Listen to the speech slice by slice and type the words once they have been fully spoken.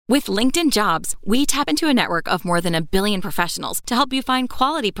With LinkedIn Jobs, we tap into a network of more than 1 billion professionals to help you find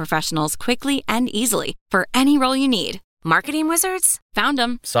quality professionals quickly and easily for any role you need. Marketing wizards? Found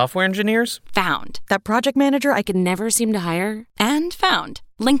them. Software engineers? Found. That project manager I could never seem to hire? And found.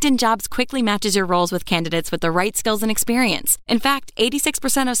 LinkedIn Jobs quickly matches your roles with candidates with the right skills and experience. In fact,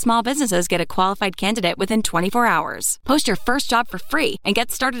 86% of small businesses get a qualified candidate within 24 hours. Post your first job for free and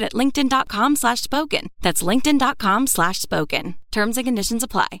get started at linkedin.com/spoken. That's linkedin.com/spoken. Terms and conditions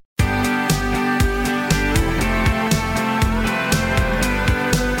apply.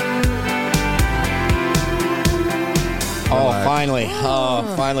 Oh, finally.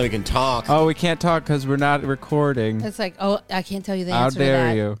 Oh, finally we can talk. Oh, we can't talk because we're not recording. It's like, oh, I can't tell you the answer to that. How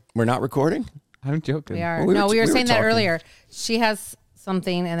dare you? We're not recording? I'm joking. We are. Well, we were saying that talking earlier. She has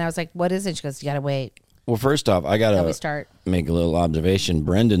something, and I was like, what is it? She goes, you got to wait. Well, first off, I got to make a little observation.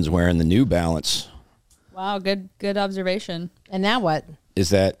 Brendan's wearing the New Balance. Wow, good observation. And now what?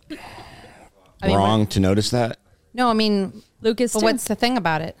 Is that wrong to notice that? No, I mean, Lucas, but what's the thing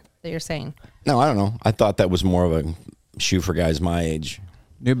about it that you're saying? No, I don't know. I thought that was more of a shoe for guys my age.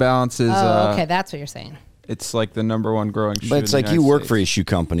 New Balance is... okay, that's what you're saying. It's like the #1 growing shoe. But it's like you work for a shoe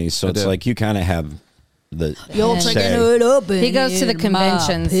company, so it's like you kind of have the You'll say. it up. He goes to the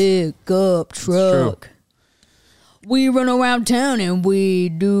conventions. Pickup truck. We run around town and we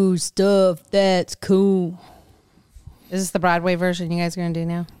do stuff that's cool. Is this the Broadway version you guys are going to do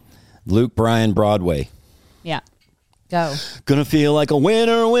now? Luke Bryan Broadway. Yeah. Go. Gonna feel like a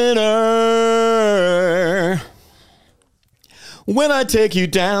winner when I take you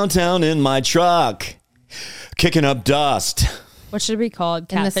downtown in my truck, kicking up dust. What should it be called?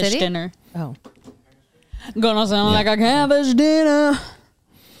 In the Catfish city? dinner. Oh. Gonna sound like a catfish dinner.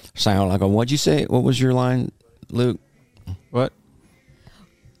 Sound like a, what'd you say? What was your line, Luke? What?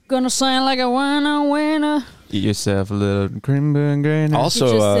 Gonna sound like a winner. Eat yourself a little cranboon dinner.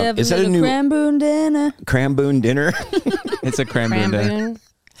 Also, is that a new cranboon dinner? Cranboon dinner? It's a cranboon dinner.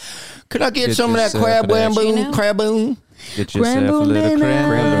 Could I get some of that cranboon? Get yourself a little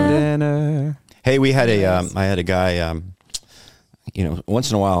cranboon dinner. Hey, we had I had a guy, once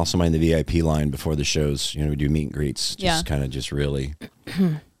in a while, somebody in the VIP line before the shows, we do meet and greets, just kind of just really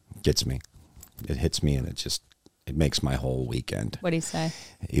gets me. It hits me, and it makes my whole weekend. What'd he say?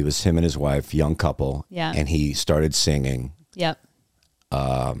 It was him and his wife, young couple. Yeah. And he started singing. Yep.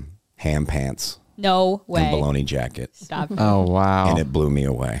 Ham Pants. No way. And Baloney Jacket. Stop. Oh, wow. And it blew me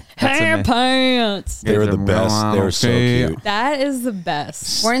away. Ham pants. They were the best. They were so cute. That is the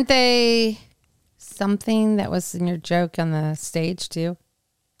best. Weren't they something that was in your joke on the stage too?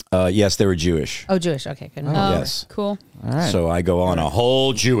 Yes, they were Jewish. Oh, Jewish. Okay, good. Yes. Cool. All right. So I go on a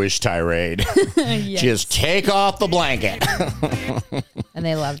whole Jewish tirade. Yes. Just take off the blanket. And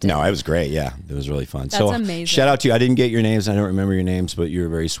they loved it. No, it was great. Yeah, it was really fun. That's amazing. Shout out to you. I didn't get your names. I don't remember your names, but you were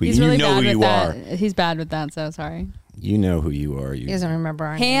very sweet. He's And really you know bad who with you that. are. He's bad with that, so sorry. You know who you are. He doesn't remember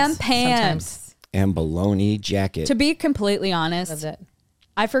our Ham names pants. sometimes. And Baloney Jacket. To be completely honest, Loved it.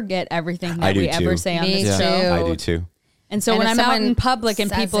 I forget everything I that do we too. ever say on Me this too. show. I do too. And so And when if I'm out someone in public and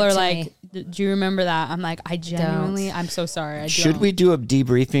says people it are to like, do you remember that? I'm like, I genuinely, I'm so sorry. I Should don't. we do a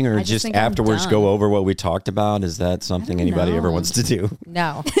debriefing or I just just think I'm afterwards dumb. go over what we talked about? Is that something anybody ever know. wants to do?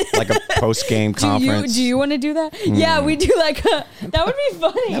 No. Like a post-game conference? Do you want to do that? Yeah, we do like a, that would be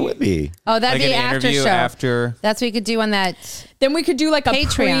funny. That would be. Oh, that'd Like be an after interview show. after. That's what you could do on that. Then we could do like a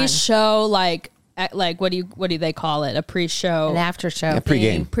Patreon. pre-show, like what do they call it? A pre-show. An after show. Yeah,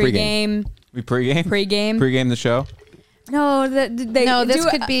 pregame. Pre-game. We pregame? Pre-game. Pregame the show? No, they No, this do,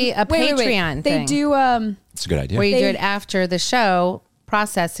 could be a wait. Patreon They thing. do It's a good idea. Where you do They- it after the show,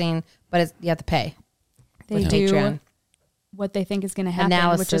 processing, but you have to pay. they with do Patreon. what they think is going to happen,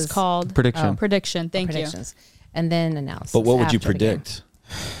 which is Analysis. called Prediction. Prediction. Thank you. Predictions. And then analysis. But what would you after the game. predict?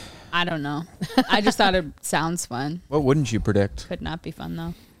 I don't know. I just thought it sounds fun. What wouldn't you predict? Could not be fun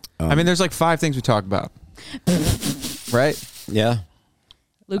though. I mean, there's like 5 things we talk about. Right? Yeah.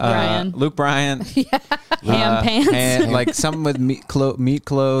 Luke Bryan. Ham pants. And like something with meat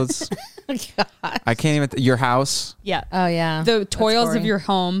clothes. I can't even. Your house. Yeah. Oh, yeah. The toils of boring. your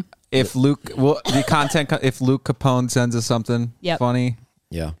home. If Luke, the content, if Luke Capone sends us something funny.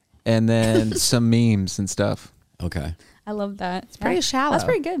 Yeah. And then some memes and stuff. Okay. I love that. It's pretty shallow. That's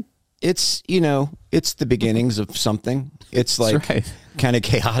pretty good. It's, it's the beginnings of something. It's like right. kind of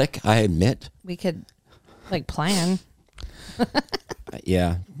chaotic, I admit. We could plan.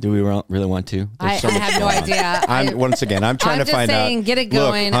 Yeah. Do we really want to? I have no idea. I'm trying I'm to find out. get it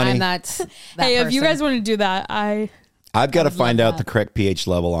going. Look, honey, I'm not that Hey, if you person. guys want to do that, I've got to find love out that. the correct pH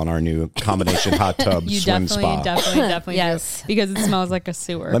level on our new combination hot tub you swim definitely Yes. do. Because it smells like a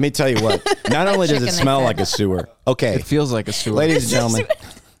sewer. Let me tell you what. Not only does it Chicken, they smell said. like a sewer. Okay. It feels like a sewer. Ladies and gentlemen,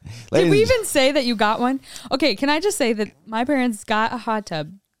 Did we even say that you got one? Okay, can I just say that my parents got a hot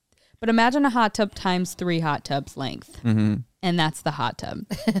tub, but imagine a hot tub times 3 hot tubs length. Mm-hmm. And that's the hot tub.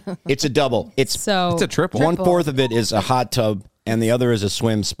 It's a double. It's a triple. 1/4 of it is a hot tub, and the other is a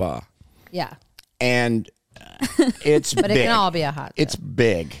swim spa. Yeah. And it's but big. It can all be a hot tub. It's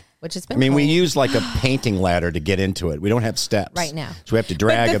big. Which is we use like a painting ladder to get into it. We don't have steps right now. So we have to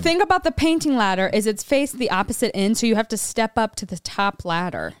drag. But the thing about the painting ladder is it's faced the opposite end, so you have to step up to the top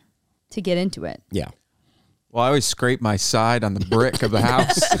ladder to get into it. Yeah. Well, I always scrape my side on the brick of the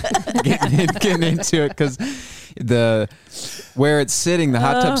house getting into it because where it's sitting, the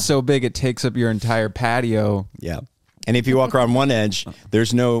hot tub's so big it takes up your entire patio. Yeah. And if you walk around one edge,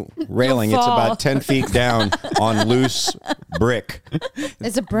 there's no railing. It's about 10 feet down on loose brick.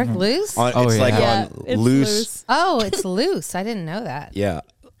 Is a brick loose? It's loose. Oh, it's loose. I didn't know that. Yeah.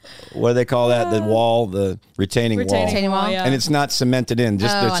 What do they call that? The wall, the retaining wall. Retaining wall, yeah. And it's not cemented in.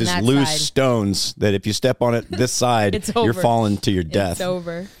 There's just loose stones that if you step on it this side, you're falling to your death. It's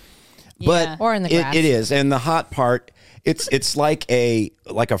over. But or in the grass. It is. And the hot part, it's like a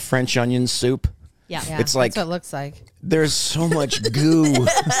French onion soup. Yeah. It's like that's what it looks like. There's so much goo.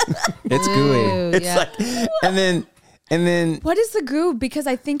 It's gooey. It's like, and then what is the goo? Because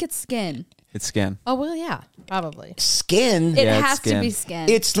I think it's skin. It's skin. Oh well, yeah, probably skin. It has to be skin.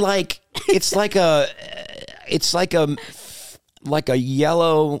 It's like a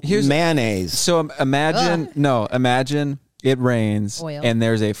yellow mayonnaise. So imagine it rains and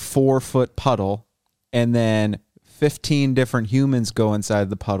there's a 4-foot puddle, and then 15 different humans go inside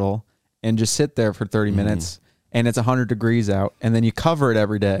the puddle and just sit there for 30 minutes, and it's 100 degrees out, and then you cover it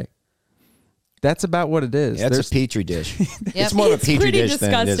every day. That's about what it is. Yeah, it's a petri dish. It's more of a petri dish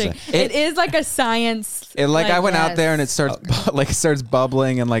disgusting. than it is. It is like a science. I went out there and it starts starts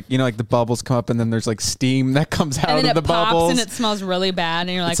bubbling, and the bubbles come up, and then there's like steam that comes out of the bubbles, and it smells really bad,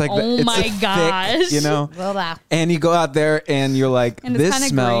 and you're like, oh my gosh, thick, and you go out there and you're like, and this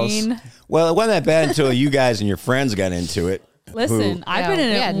smells green. Well, it wasn't that bad until you guys and your friends got into it. Listen, I've been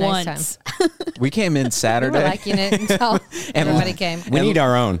in it once. We came in Saturday. We were liking it until everybody came. We need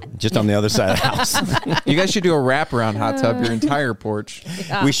our own, just on the other side of the house. You guys should do a wraparound hot tub your entire porch.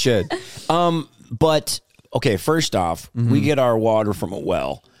 Yeah. We should. But okay, first off, we get our water from a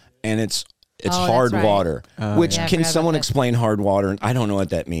well, and it's hard water. Which can someone explain hard water? I don't know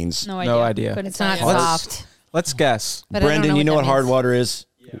what that means. No idea. But it's not soft. Let's guess. But Brendan, you know what hard means. water is?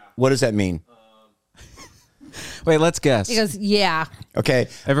 Yeah. What does that mean? Wait, let's guess. He goes, yeah. Okay.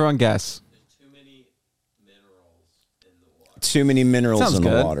 Everyone guess. Too many minerals in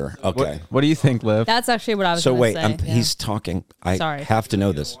the water. Okay. What do you think, Liv? That's actually what I was So going to wait, say. he's talking. I have to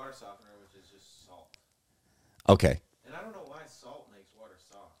know this. Water softener, which is just salt. Okay. And I don't know why salt makes water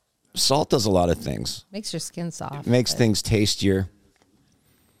soft. Salt does a lot of things. Makes your skin soft. It makes things tastier.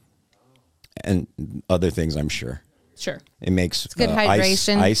 And other things, I'm sure. Sure. It makes good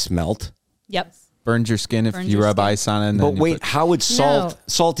hydration. Ice melt. Yep. Burns your skin if you rub ice on it. And but wait, how would salt? No.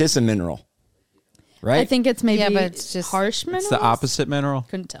 Salt is a mineral, right? I think it's maybe but it's just harsh minerals. It's the opposite mineral.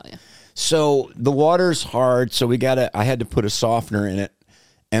 Couldn't tell you. So the water's hard, so I had to put a softener in it,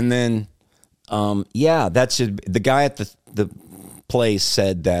 and then, that's it. The guy at the place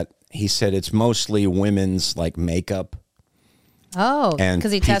said that it's mostly women's like makeup. Oh,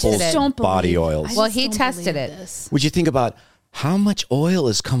 because he tested it. Body oils. Well, he tested it. Would you think about how much oil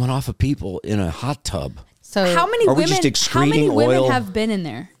is coming off of people in a hot tub? So how many are women? We just excreting how many women oil? Have been in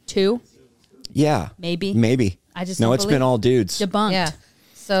there? 2? Yeah, maybe. I just it's been all dudes. Debunked. Yeah.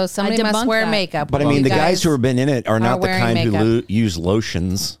 So somebody must wear makeup. But I mean, the guys who have been in it are not the kind who use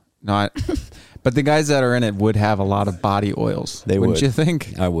lotions. Not. But the guys that are in it would have a lot of body oils. Wouldn't you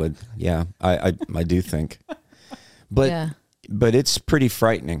think? I would. Yeah, I do think. But it's pretty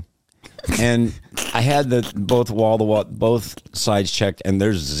frightening. And I had both sides checked, and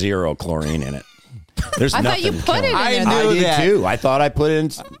there's 0 chlorine in it. There's nothing. I thought you put it in I there. knew that too. I thought I put it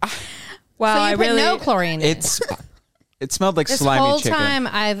in. Wow, so you put no chlorine in it smelled like slimy chicken. This whole time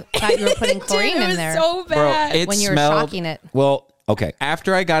I thought you were putting chlorine in there. So bad. Bro, when you were shocking it. Well, okay.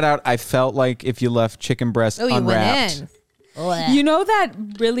 After I got out, I felt like if you left chicken breast unwrapped. You went in. You know that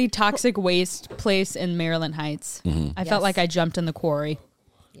really toxic waste place in Maryland Heights? Mm-hmm. I felt like I jumped in the quarry.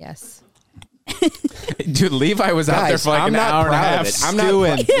 Yes. Dude, Levi was out there for like an hour and a half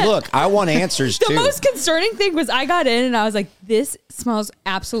stewing. Look, I want answers too. The most concerning thing was I got in and I was like, this smells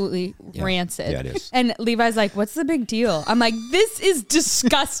absolutely rancid. Yeah, it is. And Levi's like, what's the big deal? I'm like, this is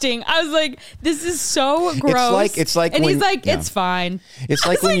disgusting. I was like, this is so gross. It's like and when, he's like, it's fine. It's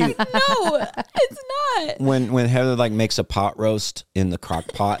like when you no, it's not. When Heather like makes a pot roast in the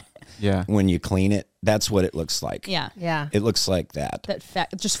crock pot. Yeah. When you clean it That's what it looks like. Yeah. Yeah. It looks like that. That fat,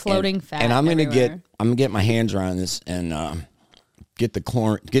 just floating fat. And I'm gonna everywhere. get my hands around this and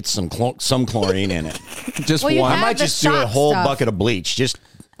get some chlorine in it. Just Well, you one. I have might the just do a shop whole stuff. bucket of bleach. Just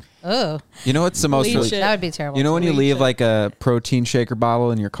Oh, You know what's the most? Bleach it. that would be terrible. You know when you Bleach leave it. like a protein shaker bottle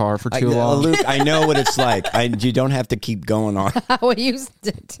in your car for too long? Luke, I know what it's like. You don't have to keep going on. we used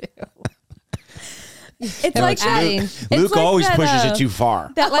to do. It's like adding. Luke like always that, pushes it too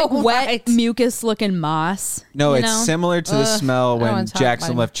far. that like Oh, wet right. mucus looking moss. No, you it's know? similar to the smell I don't when wanna talk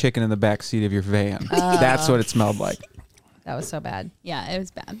Jackson about it. left chicken in the back seat of your van. That's what it smelled like. That was so bad. Yeah, it was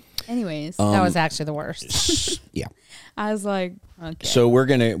bad. Anyways, That was actually the worst. Yeah. I was like, okay. So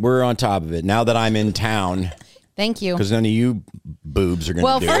we're on top of it now that I'm in town Thank you. because none of you boobs are gonna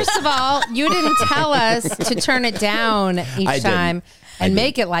Well, do first it. of all, you didn't tell us to turn it down I each didn't. time I and didn't.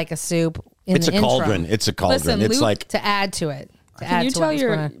 make it like a soup. It's a the intro cauldron. It's a cauldron. Listen, it's Luke- like to add to it. Can you tell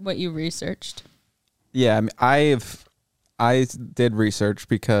what you researched? Yeah, I mean, I did research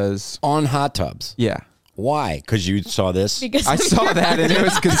because on hot tubs. yeah, Why? Because you saw this. Because I saw that and it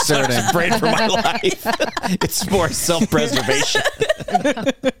was concerning. Afraid for my life. It's more self-preservation.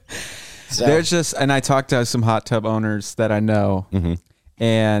 So, There's just, and I talked to some hot tub owners that I know,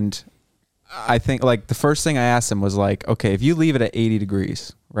 and I think like the first thing I asked them was like, okay, if you leave it at 80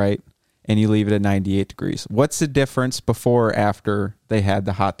 degrees, right, and you leave it at 98 degrees, what's the difference before or after they had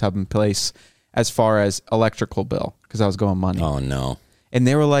the hot tub in place as far as electrical bill? Because I was going money, oh no. and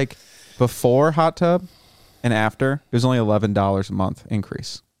they were like, before hot tub and after, it was only $11 a month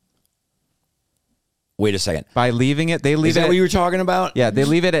increase. Wait a second. By leaving it, they leave Is that it. what you were talking about? Yeah, they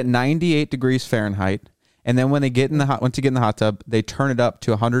leave it at 98 degrees Fahrenheit, and then when they get in the hot tub, they turn it up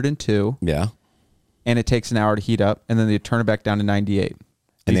to 102, Yeah. and it takes an hour to heat up, and then they turn it back down to 98.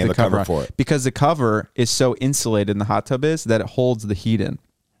 And they Leave have the a cover on. for it. Because the cover is so insulated in the hot tub is that it holds the heat in.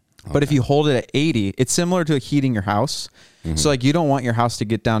 But if you hold it at 80, it's similar to heating your house. So like you don't want your house to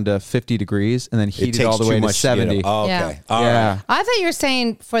get down to 50 degrees and then heat it all the way to 70. Oh, okay. Yeah. All yeah. right. I thought you were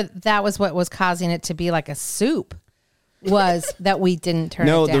saying that was what was causing it to be like a soup. Was that we didn't turn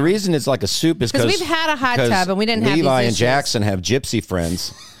No, it down. the reason it's like a soup is 'Cause because we've had a hot tub and we didn't have Levi these and issues. Jackson have gypsy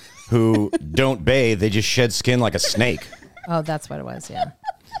friends who don't bathe; they just shed skin like a snake. Oh, that's what it was. Yeah.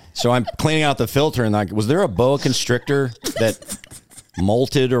 So I'm cleaning out the filter, and like, was there a boa constrictor that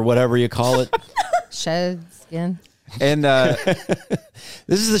molted or whatever you call it? Shed skin. And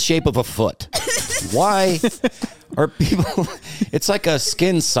This is the shape of a foot. Why are people? It's like a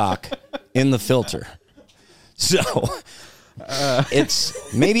skin sock in the filter. So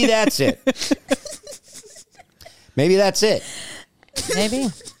it's maybe that's it. Maybe that's it. Maybe.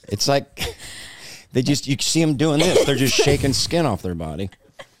 It's like you see them doing this. They're just shaking skin off their body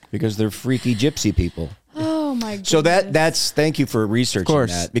because they're freaky gypsy people. oh my god. So that's thank you for researching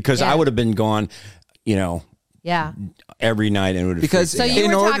that because Yeah. I would have been gone, Yeah. every night and it would have Because So freaked me you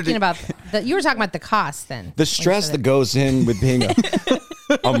out. In were order talking about the cost then. The stress that goes in with being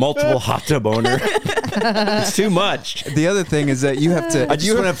a multiple hot tub owner. It's too much. the other thing is that you have to. I just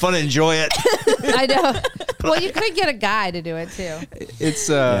want to have fun and enjoy it. I know. Well, you could get a guy to do it too. It's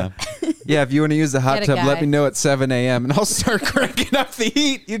yeah. If you want to use the hot Get a tub, let guy. me know at 7 a.m. and I'll start cranking up the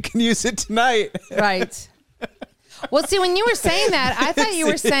heat. You can use it tonight. Right. Well, see, when you were saying that, I thought you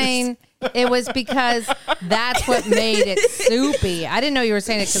were saying it was because that's what made it soupy. I didn't know you were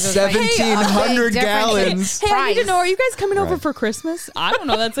saying it because it was like 1,700 a big gallons. difference in Hey, I need to price. know. Are you guys coming over for Christmas? I don't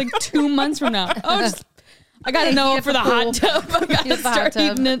know. That's like 2 months from now. Oh, I gotta know Heat for the up the hot tub. I gotta Use the hot start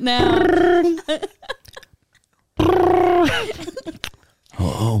tub. eating it now.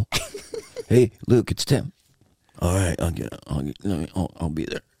 Oh, hey, Luke, it's Tim. All right, I'll be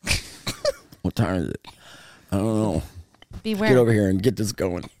there. What time is it? I don't know. Beware. Get over here and get this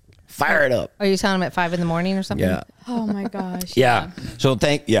going. Fire it up. Are you telling him at 5 a.m. or something? Yeah. Oh my gosh. Yeah. So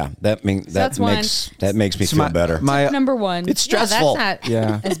that that's one. makes me feel better. Number one. It's Yeah, stressful. that's not.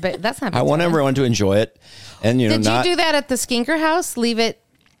 Yeah. That's not. I want everyone to enjoy it, and Did not. you do that at the Skinker house? Leave it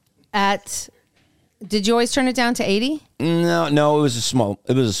at. Did you always turn it down to 80? No, it was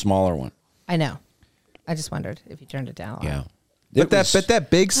a smaller one. I know. I just wondered if you turned it down. A lot. Yeah. But that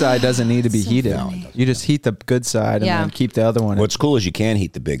big side doesn't need to be heated. You just heat the good side and Yeah. then keep the other one. What's cool is you can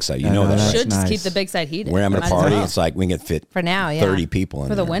heat the big side. You know no, that. that's Right? Should just nice. keep the big side heated. We're having a Might as party. well. It's like we can get fit For now, yeah. 30 people in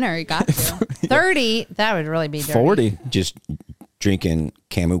For the there. winter, you got to. 30, that would really be dirty. 40. Just drinking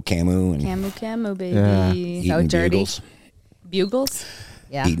camu and Camu, baby. Yeah. eating So dirty. bugles. Bugles.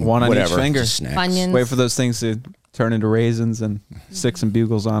 Yeah. Eating One on each whatever, finger. just snacks. Funyuns. Wait for those things to turn into raisins and stick some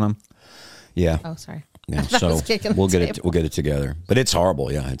bugles on them. Yeah. Oh, sorry. Yeah, thought it so was kicking the we'll get table. it together. But it's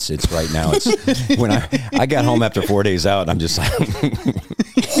horrible. Yeah, it's right now. It's when I got home after 4 days out. I'm just like,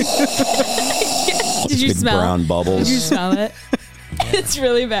 Did you big smell? brown bubbles. Did you smell it? It's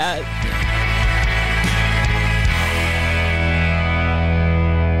really bad.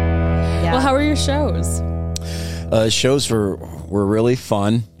 Yeah. Well, how were your shows? Shows were really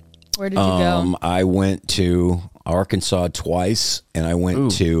fun. Where did you go? I went to Arkansas twice, and I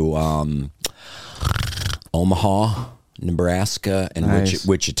went to Omaha, Nebraska, and Nice.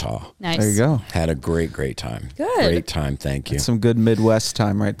 Wichita. Nice. There you go. Had a great time. Good. Great time. Thank you. That's some good Midwest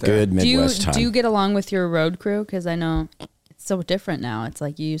time right there. Good Midwest time. Do you get along with your road crew? Because I know it's so different now. It's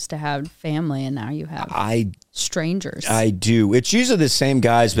like you used to have family, and now you have strangers. I do. It's usually the same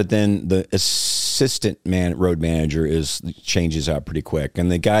guys, but then the assistant road manager changes out pretty quick. And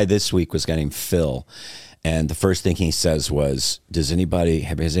the guy this week was a guy named Phil. And the first thing he says was, has anybody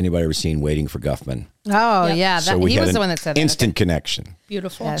ever seen Waiting for Guffman? Oh, Yep. yeah. So we he had was an the one that said that. instant connection.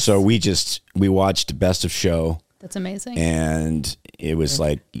 Beautiful. Yes. So we watched Best of Show. That's amazing. And it was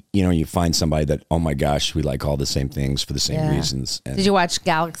like, you find somebody that, oh my gosh, we like all the same things for the same reasons. And Did you watch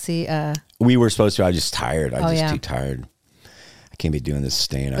Galaxy? we were supposed to. I was just tired. I was yeah. too tired. I can't be doing this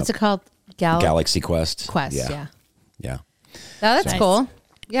staying up. What's it called? Galaxy Quest. Yeah. Yeah. Oh, that's Nice. cool.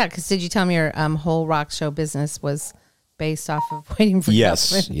 Yeah, because did you tell me your whole rock show business was based off of Waiting for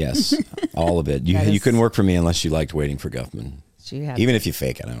Yes, Guffman? yes. All of it. You That is- couldn't work for me unless you liked Waiting for Guffman. You had Even if you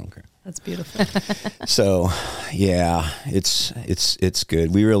fake it, I don't care. That's beautiful. So, yeah, it's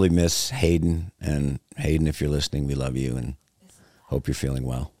good. We really miss Hayden, and Hayden, if you're listening, we love you and hope you're feeling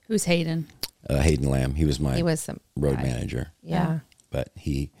well. Who's Hayden? Hayden Lamb, he was my some road guy. manager, Yeah. but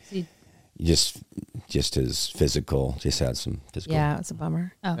he He- just his physical, just had some physical Yeah, it's a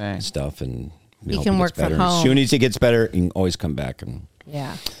bummer. Oh. stuff, and we He hope can gets work from better. home. As soon as he gets better, he can always come back. And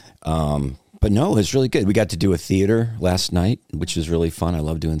Yeah. but no, it's really good. We got to do a theater last night, which was really fun. I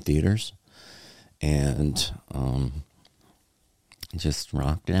love doing theaters, and just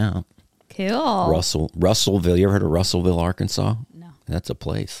rocked it out. Cool. Russellville. You ever heard of Russellville, Arkansas? No. That's a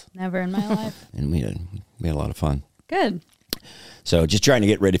place, Never in my life. and we had a lot of fun. Good. So just trying to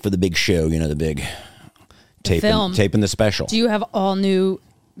get ready for the big show. The big film. taping the special. Do you have all new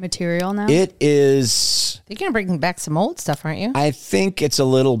material now? It is. You're going to bring back some old stuff, aren't you? I think it's a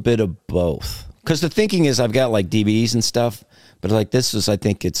little bit of both. Because the thinking is I've got like DVDs and stuff, but like I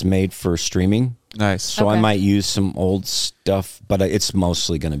think it's made for streaming. Nice. So I Okay. might use some old stuff, but it's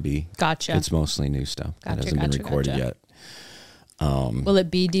mostly going to be. Gotcha. It's mostly new stuff that Gotcha, hasn't been gotcha, recorded gotcha. yet. Will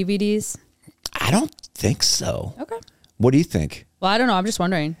it be DVDs? I don't think so. Okay. What do you think? Well, I don't know. I'm just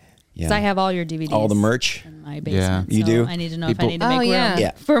wondering. Because Yeah. I have all your DVDs. All the merch? in my basement. You so do? I need to know People- if I need to Oh, make room yeah.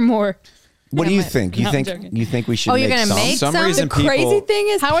 Yeah. for more. What do you my- think? No, I'm joking. You think we should Oh, make you're gonna some? make some some? reason The crazy people- thing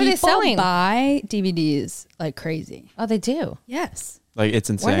is, How are they people selling? buy DVDs like crazy. Oh, they do. Yes. Like it's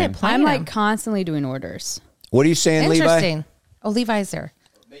Where are they insane. playing I'm like them? constantly doing orders. What are you saying, Levi? Interesting. Oh, Levi's there.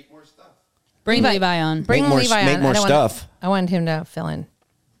 Make more stuff. Bring Levi- Levi on. Bring Make more- Levi make on. more I don't stuff. I wanted him to fill in.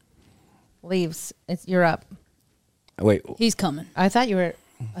 Leaves. You're up. Wait, He's coming. I thought you were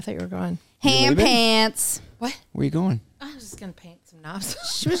going. Hand leaving? pants. What? where you going? I was just gonna paint some knobs.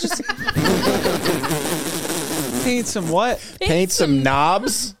 She was just. Paint some what? Paint some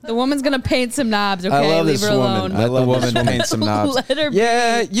knobs? The woman's gonna paint some knobs. Okay, I love leave this her woman. alone. I love The woman this woman. paint some knobs. Let her be.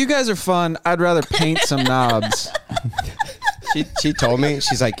 Yeah, you guys are fun. I'd rather paint some knobs. She told me,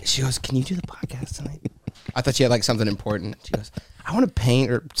 she goes, can you do the podcast tonight? I thought she had like something important. She goes, I want to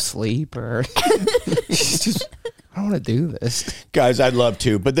paint or sleep or she's just, I don't want to do this. Guys, I'd love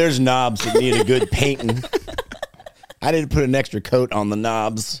to, but there's knobs that need a good painting. I didn't put an extra coat on the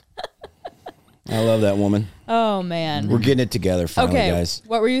knobs. I love that woman. Oh man. We're getting it together finally, Okay. guys.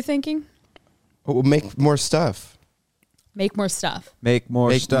 What were you thinking? We'll make more stuff. Make more stuff. Make more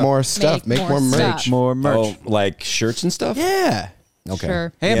Make stuff. more stuff. Make Make more more stuff. merch. More merch. Oh, like shirts and stuff? Yeah. Okay.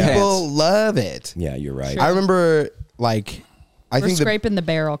 Sure. Hand Yeah. People pants. love it. Yeah, you're right. I remember like, I We're think that scraping the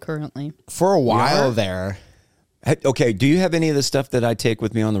barrel currently. for a while are? there, Hey, okay, do you have any of the stuff that I take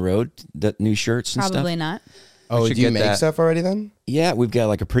with me on the road? That new shirts and Probably stuff? not. oh, should do you get make that. stuff already then? Yeah, we've got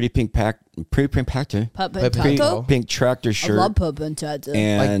like a pretty pink tractor Potato? pink tractor shirt. potato.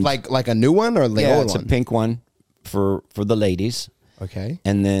 And Like a new one or the yeah, old it's one? a pink one for the ladies. Okay.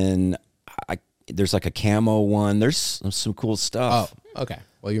 And then there's like a camo one. There's some cool Oh, stuff. okay.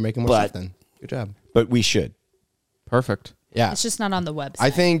 Well, you're making more But- stuff then. Good job. But we should. Perfect. Yeah. It's just not on the website. I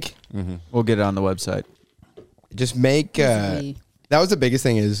think We'll get it on the website. just make Easily. that was the biggest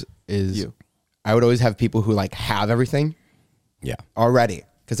thing is You. I would always have people who like have everything Yeah. already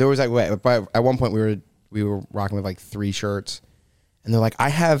because there was like but at one point we were rocking with like 3 shirts and they're like I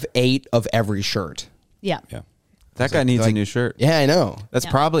have 8 of every shirt. Yeah. Yeah. That guy needs a like- new shirt. Yeah, I know. That's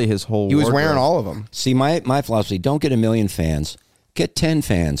Yeah. probably his whole He was wearing wardrobe. all of them. See, my philosophy, don't get a million fans. get 10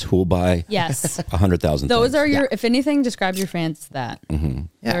 fans who will buy Yes. 100,000 Those things. are your, if anything, describe your fans that. Mm-hmm.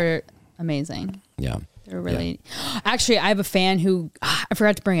 They're amazing. Yeah. They're really, actually, I have a fan who, I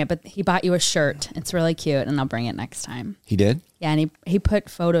forgot to bring it, but he bought you a shirt. It's really cute, and I'll bring it next time. He did? Yeah, and he put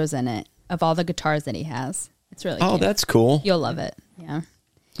photos in it of all the guitars that he has. It's really cute. That's cool. You'll love it. Yeah.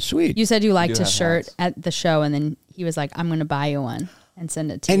 Sweet. You said you liked his have shirt hats. at the show, and then he was like, I'm going to buy you one and send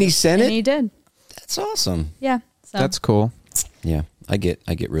it to you. And he sent it? And he did. That's awesome. Yeah. So That's cool. Yeah. I get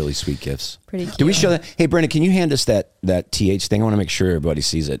really sweet gifts. pretty cute. Do we show that? Hey, Brenda, can you hand us that TH thing? I want to make sure everybody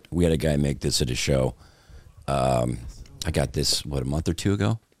sees it. We had a guy make this at a show. I got this, a month or two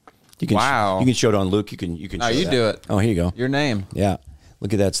ago? You can Wow. You can show it on Luke. You can No, show you that. do it. Oh, here you go. Your name. Yeah.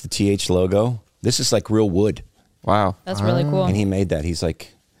 Look at that. It's the TH logo. This is like real wood. Wow. That's really cool. And he made that. He's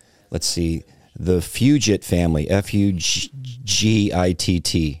like, let's see, the Fugit family, Fugitt.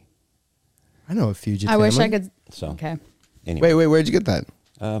 I know a Fugit I wish I family. could. So Okay. anyway, Wait, where'd you get that?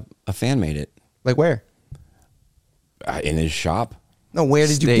 a fan made it Like where? in his shop. No, where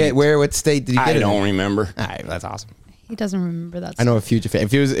did you State. get? What state did you get I it don't in? remember. All right, that's awesome. He doesn't remember that. I know a Fugit fan.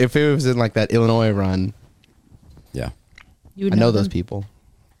 If it was in like that Illinois run, Yeah, You would I know them. those people.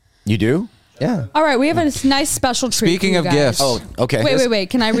 you do. Yeah. All right, we have a nice special treat. Speaking for you of guys. gifts. Oh, okay. Wait.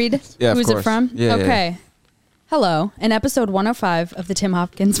 Can I read? Yeah, of Who's it course. from? Yeah, yeah, okay. Hello. In episode 105 of the Tim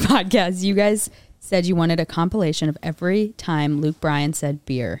Hopkins podcast, you guys said you wanted a compilation of every time Luke Bryan said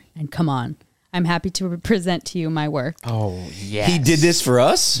beer. And come on, I'm happy to present to you my work. Oh yeah. He did this for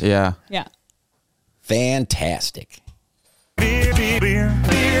us. Yeah. Yeah. Fantastic.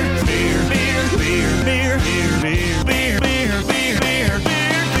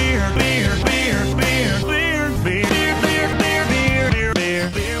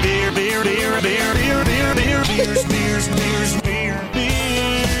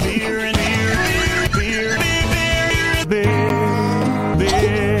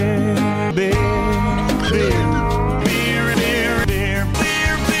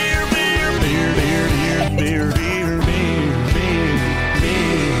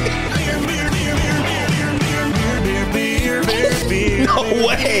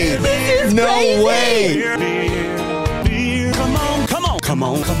 No way. No way.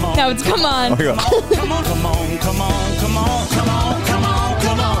 No, it's come on. Here we go.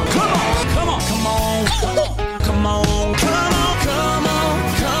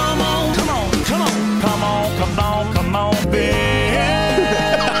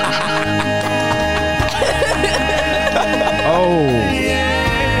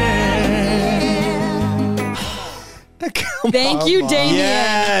 Thank you, Damien.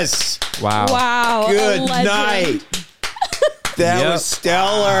 Yes. Wow. Wow. Good a legend. night. That Yep. was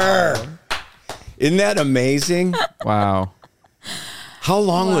stellar. Isn't that amazing? Wow. How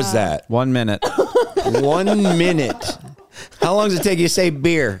long was that? 1 minute. 1 minute. How long does it take you to say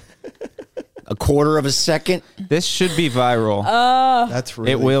beer? A quarter of a second? This should be viral. That's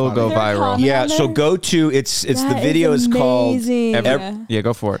really it will funny. go Is there a viral. comment? Yeah, so there? go to it's the That video is called amazing. Yeah,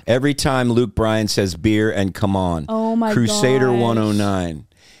 go for it. Every Time Luke Bryan Says Beer and Come On. Oh my Crusader gosh. 109.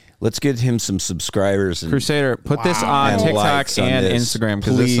 Let's get him some subscribers. And Crusader, put this on And TikTok likes on and this. Instagram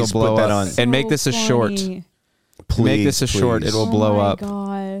because this will Please blow put that up. on. And make this a short. funny. please, Make this a short. please. It will blow oh my up.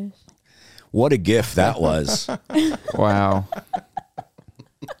 Gosh. What a gift that was. Wow.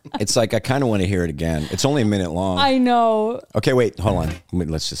 It's like I kind of want to hear it again. It's only a minute long. I know. Okay, wait, hold on.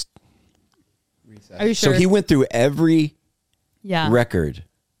 Let's just. Are you sure? So he went through every yeah. record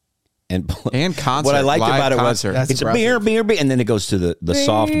and concert. What I liked live about concert. it was That's it's a impressive. beer, and then it goes to the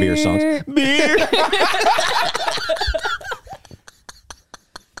soft beer songs. Beer.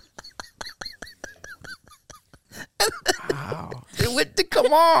 It went to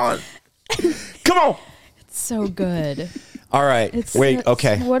come on. Come on. So good. All right. It's Wait.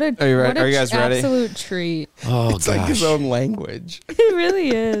 Okay. What a Are you ready? what a Are you guys ready? Absolute treat. Oh It's like his own language. It really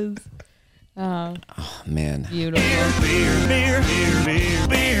is. Oh, man. beautiful.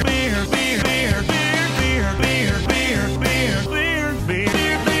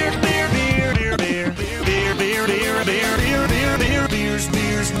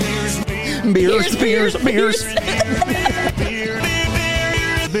 Beers. Beer.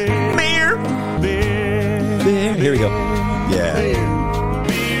 Here we go. Yeah.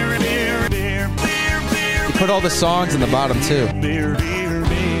 You put all the songs in the bottom too.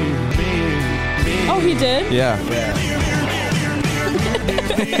 Oh, he did? Yeah.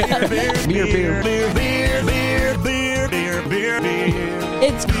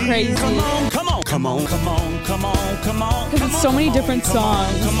 It's crazy. Come on. Because it's so many different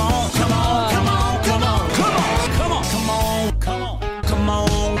songs. Come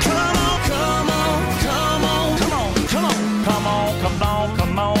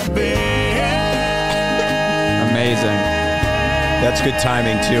It's good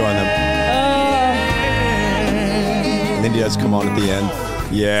timing too on them. And then he does come on at the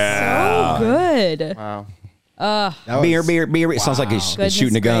end. Yeah. Oh, good. Wow. Beer. It sounds like he's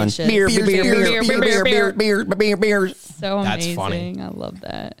shooting a gun. Gracious. Beer. So That's amazing. funny. I love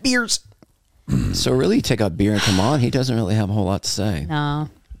that. Beers. So really, you take out beer and come on. He doesn't really have a whole lot to say. No.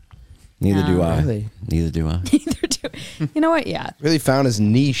 Neither No. do I. Really? Neither do I. Neither do. You know what? Yeah. Really found his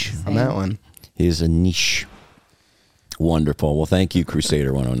niche on that one. He is a niche. Wonderful. Well, thank you,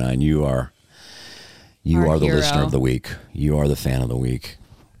 Crusader 109. You are Our the hero. listener of the week. You are the fan of the week.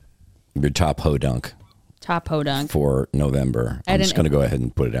 Your top hodunk Top podunk. for November. I'm just going to go ahead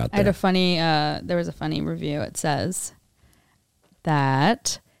and put it out I had there. a funny, there was a funny review. It says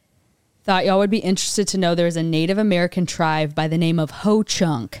that thought y'all would be interested to know there is a Native American tribe by the name of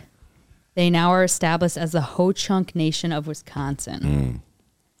Ho-Chunk. They now are established as the Ho-Chunk Nation of Wisconsin.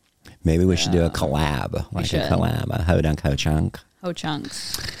 Maybe we should do a collab. Like should. a collab. A hodunk, ho-chunk.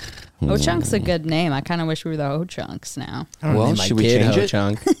 Ho-Chunks. Ho-Chunk's a good name. I kind of wish we were the Ho-Chunks now. I don't Well, name my should we kid change it?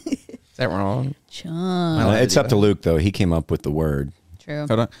 Ho-Chunk. Is that wrong? Chunk. It's up to Luke, though. He came up with the word. True.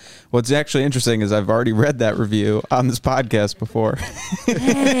 Hold on. What's actually interesting is I've already read that review on this podcast before.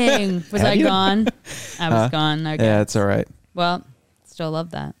 Dang. Was I gone? I was gone. Okay. Yeah, it's all right. Well, still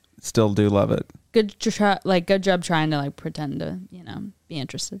love that. Still do love it. Good job trying to pretend to, be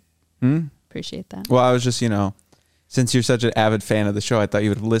interested. Appreciate that. Well, I was just, since you're such an avid fan of the show, I thought you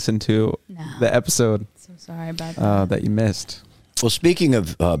would listen to the episode So sorry about that. that you missed. Well, speaking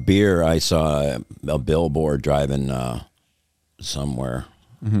of beer, I saw a billboard driving somewhere.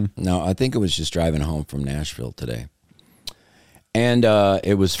 No, I think it was just driving home from Nashville today. And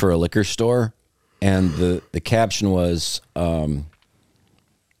it was for a liquor store. And the caption was,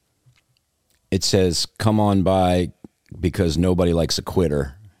 it says, "Come on by because nobody likes a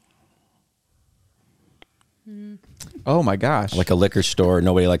quitter." Oh, my gosh. Like a liquor store,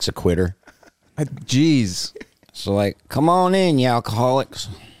 nobody likes a quitter. Jeez. So come on in, you alcoholics.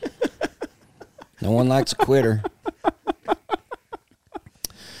 No one likes a quitter.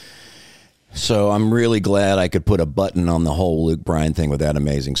 So I'm really glad I could put a button on the whole Luke Bryan thing with that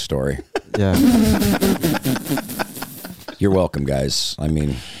amazing story. Yeah. You're welcome, guys. I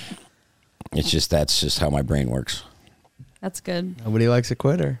mean, that's just how my brain works. That's good. Nobody likes a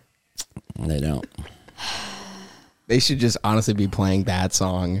quitter. They don't. They should just honestly be playing that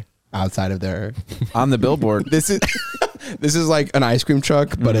song outside of their. On the billboard. This is like an ice cream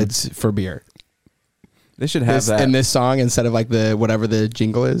truck, but it's for beer. They should have that. in this song instead of the whatever the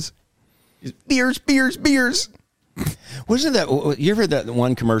jingle is. Beers. Wasn't that you ever heard that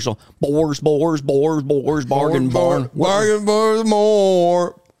one commercial? Boars, bargain barn. Bargain bars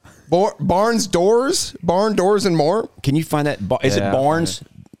more. Barn doors and more. Can you find that? Is it Barnes?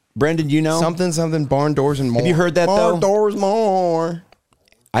 Brendan, you know? Something barn doors and more. Have you heard that, barn though? doors more.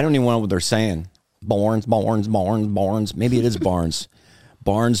 I don't even know what they're saying. Barnes. Maybe it is Barnes.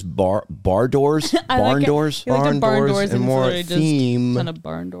 Barnes bar doors. Barn doors. Barn doors and more theme. Ton of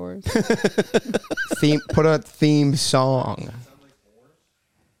barn doors. Put a theme song.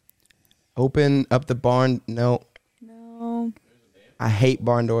 Open up the barn. No. I hate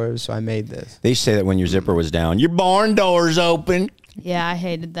barn doors, so I made this. They say that when your zipper was down, your barn door's open. Yeah, I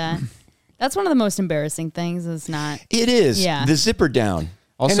hated that. That's one of the most embarrassing things. Is not. It is. Yeah. The zipper down.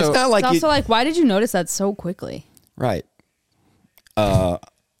 Also, and it's not like It's also why did you notice that so quickly? right.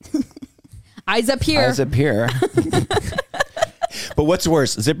 Eyes up here. Eyes up here. But what's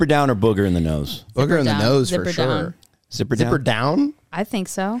worse, zipper down or booger in the nose? Booger in the down. nose Zipper for sure. down. Zipper down. Zipper down? I think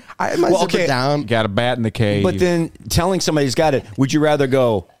so. I had my Well, zipper okay. down. got a bat in the cave. But then telling somebody's got it, would you rather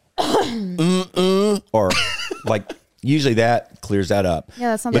go, or usually that clears that up.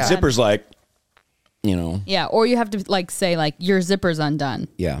 Yeah, that's not But bad. zipper's Yeah, or you have to say your zipper's undone,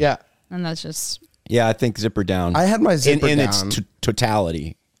 yeah. Yeah. and that's just Yeah, I think zipper down. I had my zipper in down. its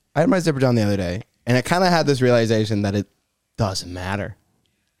totality. I had my zipper down the other day, and I kind of had this realization that it doesn't matter.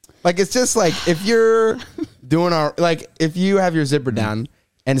 It's just if you're doing if you have your zipper down,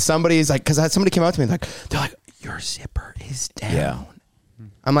 and somebody's because somebody came out to me they're like, your zipper is down. Yeah.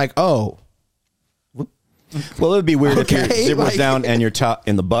 I'm like, oh. Well, it would be weird if your Okay, zipper was down and your top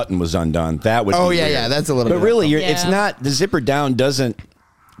and the button was undone. That would. Oh be yeah, weird. yeah, that's a little. But bit really, it's Yeah. not. The zipper down doesn't.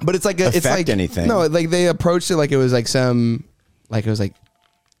 But it's affect anything. No, they approached it like it was some, it was I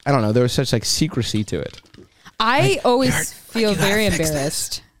don't know. There was such secrecy to it. I always feel you gotta very fix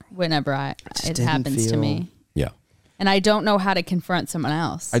embarrassed whenever it didn't happens to feel- me, Yeah. and I don't know how to confront someone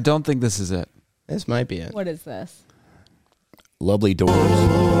else. I don't think this is it. This might be it. What is this? Lovely doors.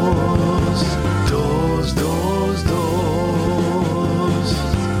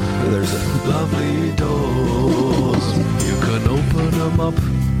 Hey, there's a Lovely doors. You can open them up,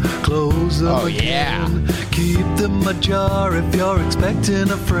 close them again. Keep them ajar if you're expecting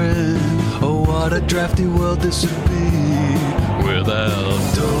a friend. Oh, what a drafty world this would be without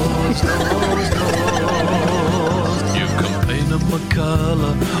doors. You can paint them a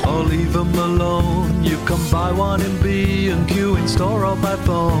color or leave them alone. You can buy one in B&Q in store or by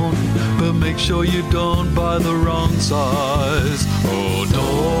phone, but make sure you don't buy the wrong size. Oh,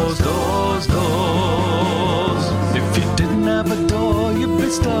 doors. If you didn't have a door, you'd be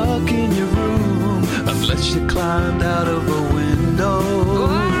stuck in your room unless you climbed out of a window.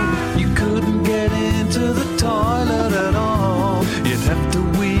 You couldn't get into the toilet at all. You'd have to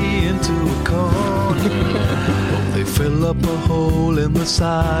wee into a corner. They fill up a hole in the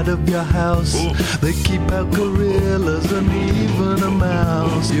side of your house. They keep out gorillas and even a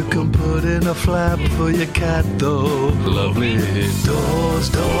mouse. You can put in a flap for your cat though. Lovely doors.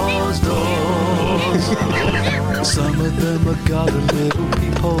 Some of them have got a little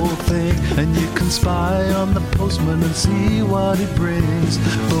peephole thing, and you can spy on the postman and see what he brings.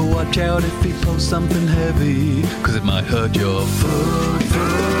 But watch out if he posts something heavy, cause it might hurt your foot.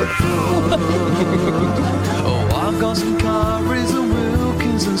 Oh, I've got some curries and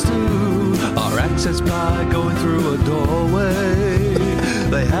Wilkinson's too. Our access by going through a doorway.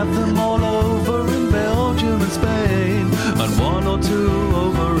 They have them all over in Belgium and Spain, and one or two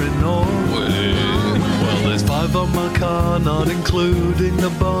over in Norway. Well, there's 5 on my car, not including the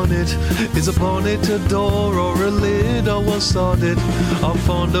bonnet. Is a bonnet a door or a lid? Oh, well, sod it. I'm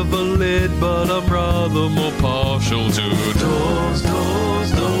fond of a lid, but I'm rather more partial to doors. Oh,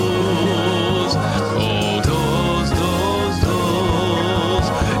 doors.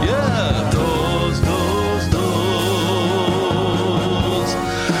 Yeah, doors.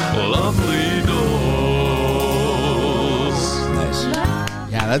 Lovely doors. Nice.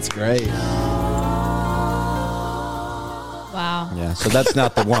 Yeah, that's great. Wow. Yeah, so that's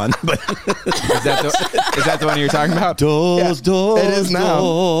not the one, but Is that the one you're talking about? doors. It is now.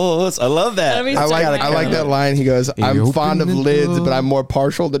 Doors. I love that. That'd be I like that line. He goes, I'm open fond of the lids, door. but I'm more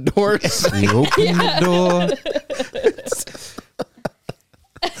partial to doors. You open the door.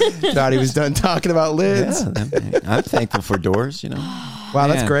 Thought he was done talking about lids. Yeah, I'm thankful for doors, Wow,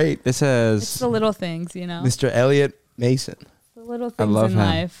 that's Man, great. This It's has the little things, you know. Mr. Elliot Mason. The little things love in him.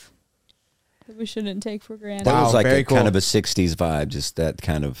 life that we shouldn't take for granted. That was like very a kind cool. of a 60s vibe, just that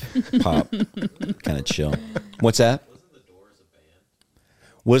kind of pop, kind of chill. What's that?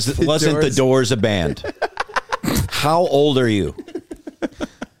 Wasn't the Doors a band? How old are you?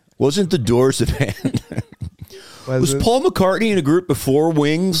 Wasn't the Doors a band? Was Paul McCartney in a group before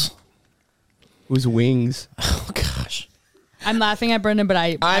Wings? Who's Wings? Oh gosh. I'm laughing at Brendan, but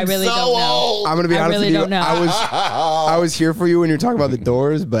I really so don't know. old. I'm gonna be I honest really with you. don't know. I was here for you when you were talking about the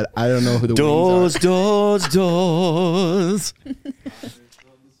Doors, but I don't know who the Wings Doors.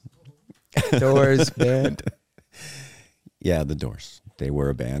 are. Doors band. Yeah, the Doors. They were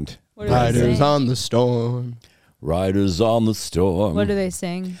a band. What do they Riders sing? on the storm. Riders on the storm. What do they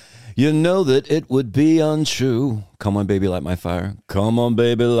sing? You know that it would be untrue. Come on, baby, light my fire. Come on,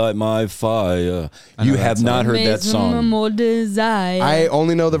 baby, light my fire. You have not heard that song. More desire. I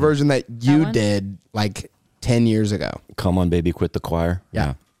only know the version that you one? did like 10 years ago. Come on, baby, quit the choir.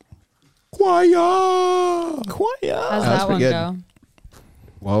 Yeah. Choir. How's That's that one pretty good. go?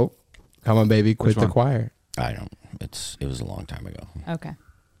 Well, come on, baby, quit the one? choir. I don't. It was a long time ago. Okay.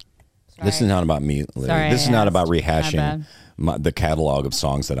 This is not about me. Sorry, This is I not asked. about My rehashing bad. the catalog of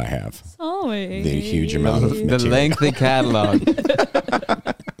songs that I have. Sorry. The huge amount of the material. lengthy catalog.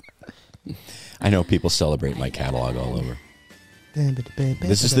 I know people celebrate my catalog all over.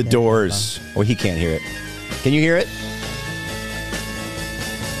 This is the Doors. Oh, he can't hear it. Can you hear it?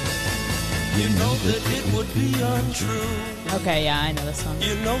 You know that it would be untrue. Okay, yeah, I know this song.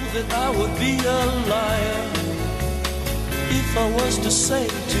 You know that I would be a liar if I was to say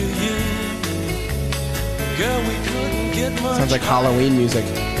to you, girl, we couldn't get much. Sounds like Halloween music.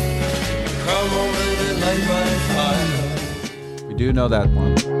 Come on, baby, light my fire. We do know that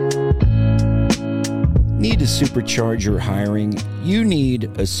one. Need to supercharge your hiring? You need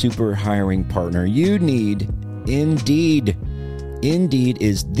a super hiring partner. You need Indeed. Indeed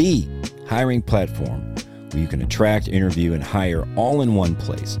is the hiring platform where you can attract, interview, and hire all in one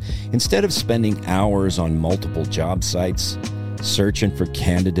place. Instead of spending hours on multiple job sites searching for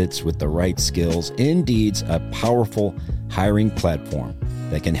candidates with the right skills, Indeed's a powerful hiring platform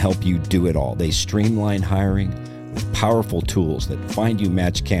that can help you do it all. They streamline hiring with powerful tools that find you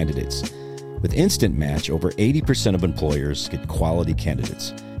match candidates. With Instant Match, over 80% of employers get quality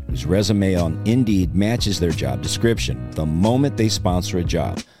candidates whose resume on Indeed matches their job description the moment they sponsor a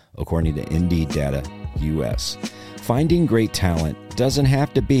job, according to Indeed Data US. finding great talent doesn't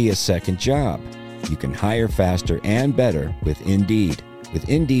have to be a second job. You can hire faster and better with Indeed. With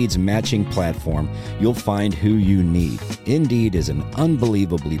Indeed's matching platform, you'll find who you need. Indeed is an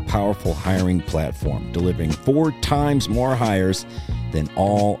unbelievably powerful hiring platform, delivering 4 times more hires than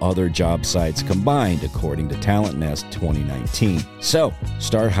all other job sites combined, according to Talent Nest 2019. So,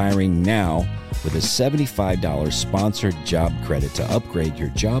 start hiring now with a $75 sponsored job credit to upgrade your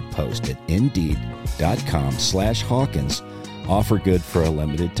job post at Indeed.com/Hawkins. Offer good for a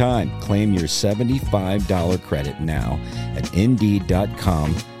limited time. Claim your $75 credit now at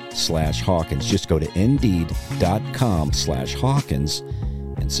Indeed.com/Hawkins. Just go to Indeed.com/Hawkins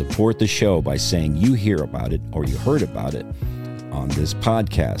and support the show by saying you hear about it or you heard about it on this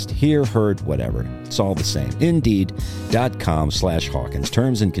podcast. Hear, heard, whatever. It's all the same. Indeed.com/Hawkins.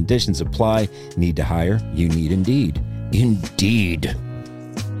 Terms and conditions apply. Need to hire? You need Indeed. Indeed.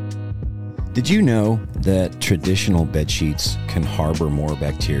 Did you know that traditional bed sheets can harbor more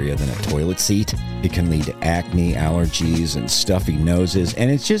bacteria than a toilet seat? It can lead to acne, allergies, and stuffy noses,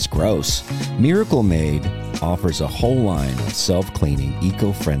 and it's just gross. Miracle Made offers a whole line of self-cleaning,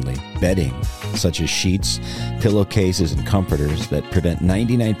 eco-friendly bedding, such as sheets, pillowcases, and comforters that prevent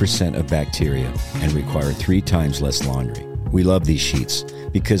 99% of bacteria and require 3 times less laundry. We love these sheets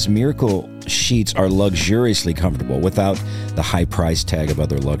because Miracle sheets are luxuriously comfortable without the high price tag of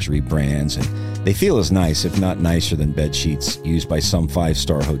other luxury brands, and they feel as nice, if not nicer, than bed sheets used by some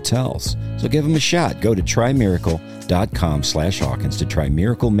 5-star hotels. So give them a shot. Go to trymiracle.com/Hawkins to try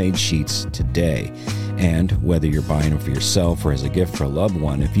Miracle Made sheets today. And whether you're buying them for yourself or as a gift for a loved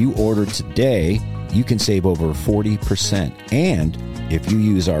one, if you order today, you can save over 40%. And if you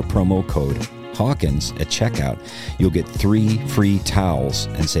use our promo code Hawkins at checkout, you'll get 3 free towels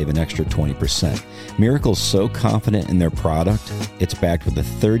and save an extra 20%. Miracle's so confident in their product, it's backed with a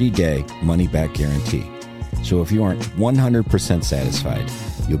 30-day money-back guarantee. So if you aren't 100% satisfied,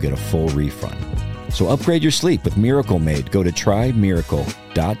 you'll get a full refund. So upgrade your sleep with Miracle Made. Go to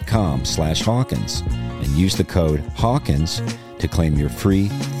trymiracle.com/Hawkins and use the code Hawkins to claim your free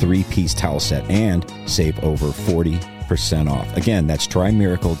 3-piece towel set and save over 40% off. Again, that's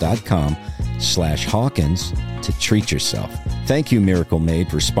trymiracle.com/Hawkins to treat yourself. Thank you, Miracle Made,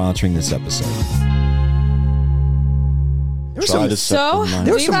 for sponsoring this episode. So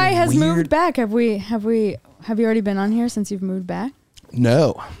Levi has moved back. Have you already been on here since you've moved back?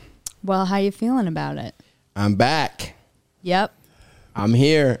 No. Well, how you feeling about it? I'm back. Yep. I'm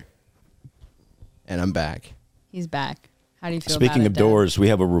here. And I'm back. He's back. How do you feel Speaking about of doors, we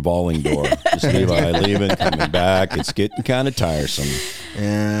have a revolving door. Just Levi leaving, coming back. It's getting kind of tiresome.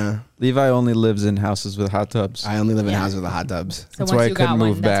 Yeah. Levi only lives in houses with hot tubs. I only live in houses with hot tubs. So That's once why I you couldn't got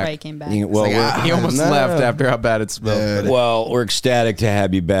move one, back. that's why he came back. Well, like, He almost no. left after how bad it smelled. well, we're ecstatic to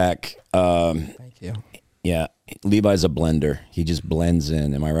have you back. Thank you. Yeah, Levi's a blender. He just blends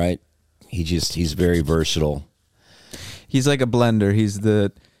in. Am I right? He's very versatile. He's like a blender. He's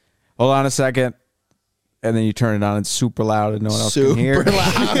the, hold on a second, and then you turn it on. It's super loud and no one else can hear.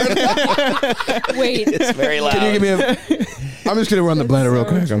 Wait. It's very loud. Can you give me I'm just going to run the blender real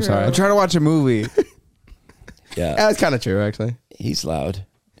quick. I'm sorry. I'm trying to watch a movie. Yeah, That's kind of true, actually. he's loud.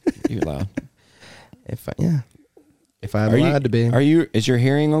 You're loud. If I'm allowed to be. Is your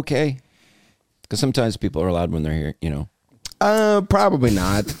hearing okay? Because sometimes people are loud when they're here. Probably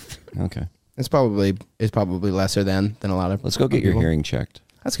not. Okay. It's probably lesser than a lot of. Let's go get your people. hearing checked.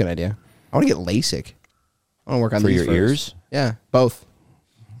 That's a good idea. I want to get LASIK. I want to work on For these your first. ears? Yeah, both.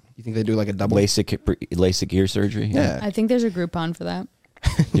 You think they do like a double? LASIK ear surgery? Yeah. I think there's a Groupon for that.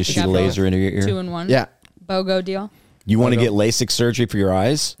 Just shoot a got laser into your ear? 2-in-1. Yeah. BOGO deal. You want to get LASIK surgery for your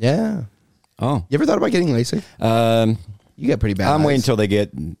eyes? Yeah. Oh. You ever thought about getting LASIK? You got pretty bad. I'm eyes. waiting until they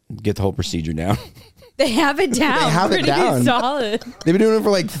get the whole procedure down. They have it down. They have it Pretty down. solid. They've been doing it for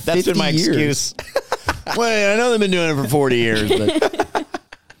like 50 That's been my years. excuse. Well, I know they've been doing it for 40 years. But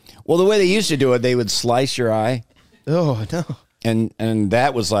well, the way they used to do it, they would slice your eye. Oh, no. And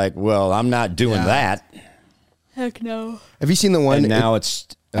that was like, well, I'm not doing that. Heck no. Have you seen the one? And now I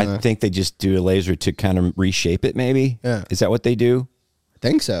think they just do a laser to kind of reshape it, maybe. Yeah. Is that what they do? I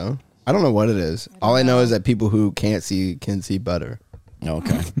think so. I don't know what it is. All I know is that people who can't see can see better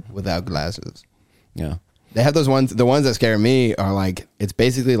Okay. without glasses. Yeah. They have those ones. The ones that scare me are like, it's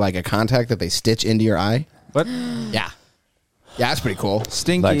basically like a contact that they stitch into your eye. What? Yeah. Yeah, that's pretty cool.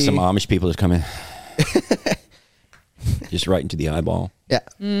 Stinky. Like some Amish people just come in. Just right into the eyeball. Yeah.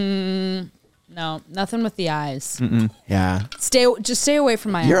 No, nothing with the eyes. Yeah. Just stay away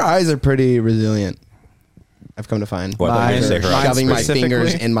from my Your eyes. eyes are pretty resilient. I've come to find. What, I thought you were gonna say her eyes. Shoving my specifically?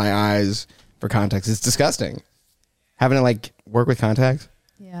 fingers in my eyes for contacts. It's disgusting. Having to like work with contacts.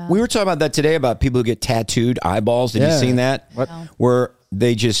 Yeah. We were talking about that today about people who get tattooed eyeballs. Have you seen that? What? No. Where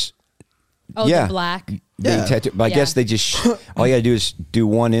they just The black. they tattoo. But I guess they just all you gotta do is do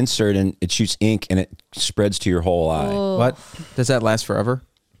one insert and it shoots ink and it spreads to your whole eye. Oh. What? Does that last forever?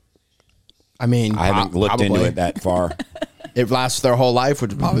 I mean, I haven't looked into it that far. It lasts their whole life,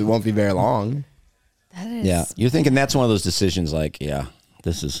 which probably won't be very long. That is. Yeah, you're thinking that's one of those decisions. Like,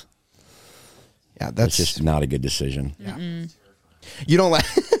 this is That's just not a good decision. You don't like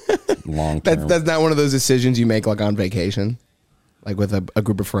Long term. that's not one of those decisions you make like on vacation, like with a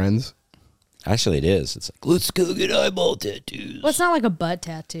group of friends. Actually, it is. It's like, let's go get eyeball tattoos. Well, it's not like a butt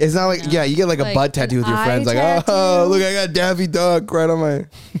tattoo. It's not like you get like a butt tattoo with your an friends, eye like tattoo. oh look, I got Daffy Duck right on my,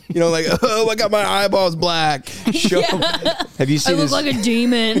 like oh I got my eyeballs black. Show 'em. Have you I seen look this? like a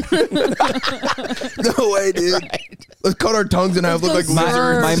demon. No way, dude. Let's cut our tongues and have look like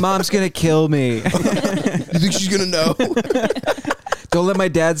lizards. My mom's gonna kill me. You think she's gonna know? Don't let my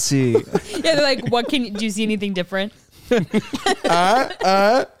dad see. Yeah, they're like, what do you see anything different?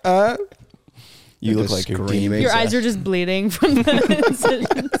 You look like you're screaming. Your eyes are just bleeding from the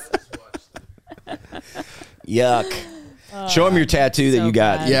incisions. Yuck. Show him your tattoo that so you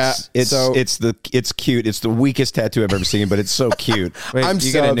got. bad. Yeah, It's cute. It's the weakest tattoo I've ever seen, but it's so cute. Wait, I'm you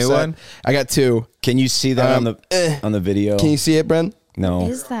so got a new upset. one? I got two. Can you see that on the video? Can you see it, Bren? No.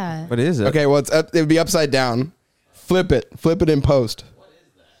 What is that? What is it? Okay, well it would be upside down. Flip it in post. What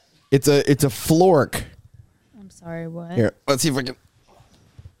is that? It's a flork. I'm sorry, what? Here, let's see if I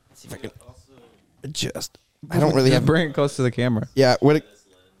can adjust. I don't really have. Bring it close to the camera. Yeah. Oh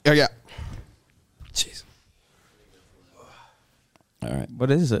yeah. Jeez. All right.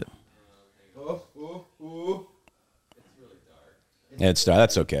 What is it? Yeah,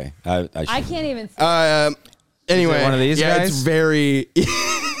 that's okay. I can't even see. Anyway, one of these yeah, guys? it's very.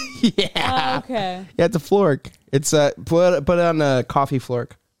 Oh, okay. Yeah, it's a flork. It's put it on a coffee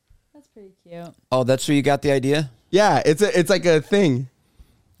flork. That's pretty cute. Oh, that's where you got the idea? Yeah, it's like a thing.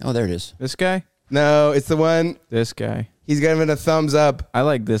 Oh, there it is. This guy? No, it's the one. This guy. He's giving a thumbs up. I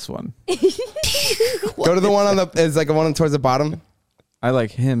like this one. Go to the one it's like a one towards the bottom. I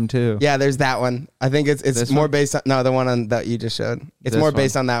like him too. Yeah, there's that one. I think it's This more one? based on the one that you just showed. It's This more one.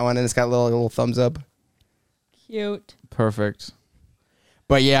 based on that one, and it's got a little thumbs up. Cute. Perfect.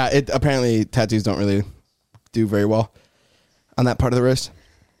 But yeah, apparently tattoos don't really do very well on that part of the wrist.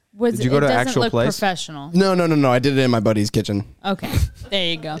 Did you go to it doesn't actual look place? Professional. No. I did it in my buddy's kitchen. Okay, there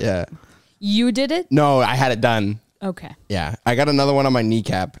you go. Yeah. You did it? No, I had it done. Okay. Yeah, I got another one on my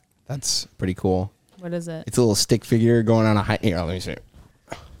kneecap. That's pretty cool. What is it? It's a little stick figure going on a hike. Here, let me see.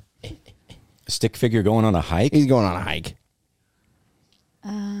 A stick figure going on a hike? He's going on a hike.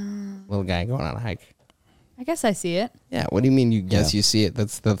 Little guy going on a hike. I guess I see it. Yeah. What do you mean? You guess you see it?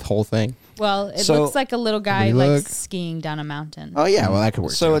 That's the whole thing. Well, it So- looks like a little guy Everybody like look. skiing down a mountain. Oh yeah. Well, that could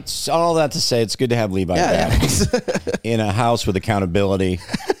work. So too. it's all that to say it's good to have Levi yeah. back in a house with accountability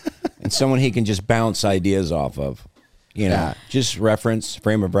and someone he can just bounce ideas off of. Yeah. Just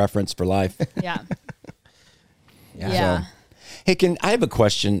frame of reference for life. Yeah. Yeah. Yeah. Hey, I have a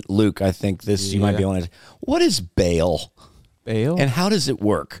question, Luke? I think you might be able to. What is bail? Bail? And how does it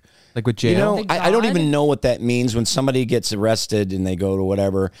work? Like with jail? You know, The I don't God? even know what that means when somebody gets arrested and they go to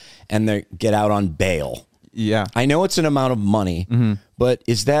whatever and they get out on bail. Yeah. I know it's an amount of money, but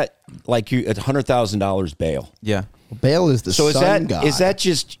is that like you $100,000 bail? Yeah. Bail is the So sun god. is that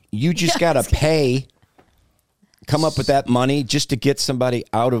just you just got to pay, come up with that money just to get somebody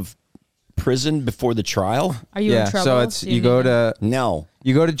out of prison before the trial? Are you Yeah. in trouble? So it's Do you go need to No,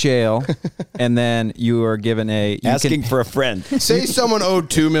 jail and then you are given asking for a friend. Say someone owed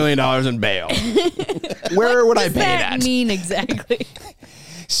 $2 million in bail. Where would I What pay does that that? mean exactly?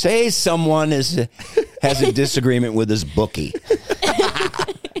 Say someone has a disagreement with his bookie,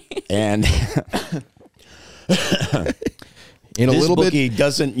 and In a this little bookie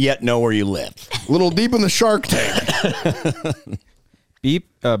doesn't yet know where you live. little deep in the shark tank. beep.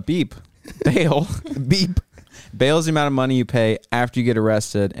 Bail. Beep. Bail is the amount of money you pay after you get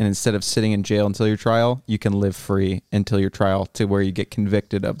arrested, and instead of sitting in jail until your trial, you can live free until your trial to where you get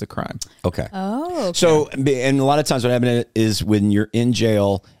convicted of the crime. Okay. Oh. Okay. So, and a lot of times what happens is when you're in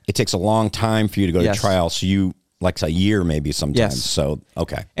jail, it takes a long time for you to go Yes. to trial. So you, like a year maybe sometimes. Yes. So,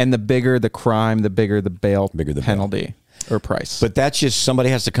 okay. And the bigger the crime, the bigger the bail Bigger the bail. penalty or price. But that's just somebody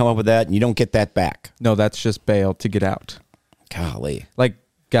has to come up with that and you don't get that back. no, that's just bail to get out. Golly. Like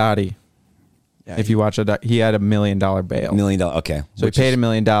Gotti. Yeah, If you watch it, he had $1 million bail. $1 million. Okay. So he paid $1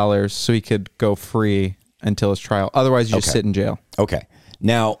 million so he could go free until his trial. Otherwise, you just Okay. sit in jail. Okay.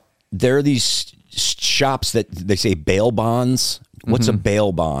 Now, there are these shops that they say bail bonds. What's a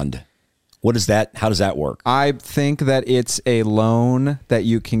bail bond? What is that? How does that work? I think that it's a loan that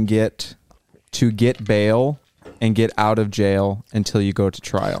you can get to get bail and get out of jail until you go to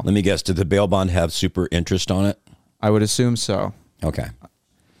trial. Let me guess. Did the bail bond have super interest on it? I would assume so. Okay.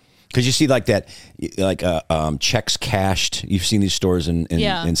 Because you see like that, like checks cashed. You've seen these stores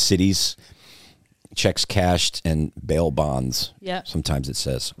in cities. Checks cashed and bail bonds. Yep. Sometimes it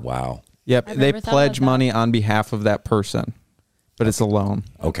says, wow. Yep. I've They never thought pledge about that. money on behalf of that person, but it's a loan.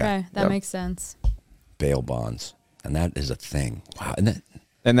 Okay. That makes sense. Bail bonds. And that is a thing. Wow.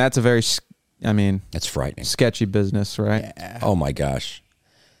 And that's a very, That's frightening. sketchy business, right? Yeah. Oh my gosh.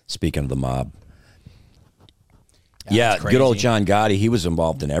 Speaking of the mob. That's Yeah, crazy. good old John Gotti. He was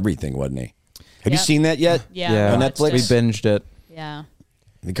involved in everything, wasn't he? Have you Yep. seen that yet? Yeah. On I watched Netflix? We it. binged it. Yeah.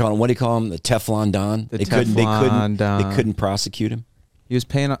 They call him, what do you call him? The Teflon Don. The They Teflon Don. They couldn't prosecute him. He was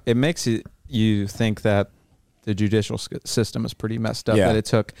paying. It makes you think that the judicial system is pretty messed up. Yeah. That it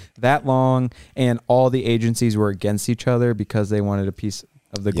took that long, and all the agencies were against each other because they wanted a piece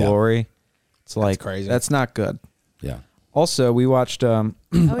of the Yeah. glory. It's like crazy. That's not good. Yeah. Also, we watched Oh,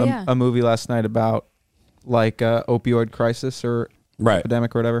 yeah. a movie last night about like opioid crisis or Right.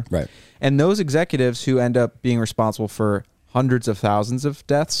 epidemic or whatever. Right. And those executives who end up being responsible for hundreds of thousands of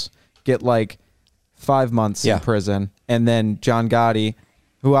deaths get like 5 months Yeah. in prison. And then John Gotti,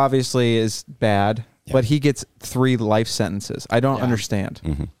 who obviously is bad, but he gets 3 life sentences. I don't understand.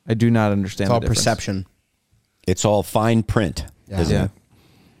 Mm-hmm. I do not understand. It's all the difference. perception. It's all fine print, isn't Yeah. it?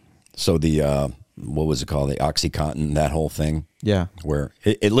 So the, what was it called? The OxyContin, that whole thing, Yeah. where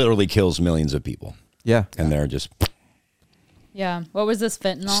it literally kills millions of people. Yeah. And they're just Yeah. What was this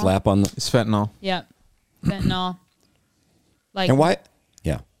fentanyl? slap on the... It's fentanyl. Yep. Fentanyl. Like And why?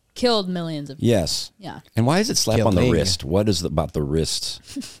 Yeah. killed millions of people. Yes. Yeah. And why is it slap Killed on the me. wrist? What is it about the wrists?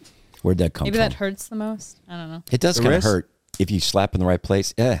 Where'd that come Maybe from? that hurts the most. I don't know. It does The kind of wrist? hurt if you slap in the right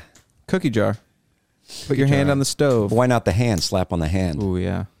place. Yeah. Cookie jar. Put your hand on the stove. Why not the hand? Slap on the hand. Ooh,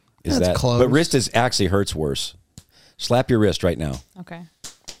 yeah. Is That's that close. But wrist is actually hurts worse. Slap your wrist right now, Okay.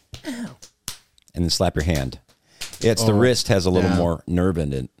 and then slap your hand. It's the wrist has a little Yeah. more nerve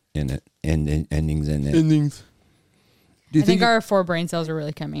in it, endings in it. Endings. Do you I think our 4 brain cells are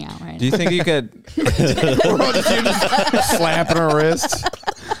really coming out right Do you think you could? Slapping her wrist.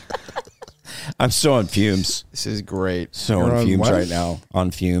 I'm so on fumes. This is great. So You're on fumes what? right now.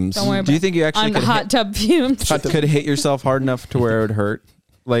 On fumes. Don't worry about Do you think you it. actually On could hot tub fumes. could hit yourself hard enough to where it would hurt?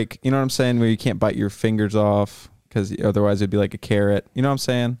 Like, you know what I'm saying? Where you can't bite your fingers off because otherwise it'd be like a carrot. You know what I'm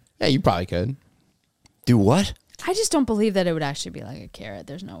saying? Yeah, you probably could. Do what? I just don't believe that it would actually be like a carrot.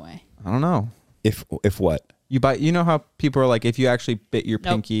 There's no way. I don't know. If what? You bite. You know how people are like, if you actually bit your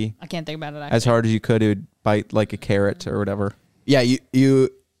Nope. pinky I can't think about it. Actually. as hard as you could, it would bite like a carrot or whatever. Yeah, you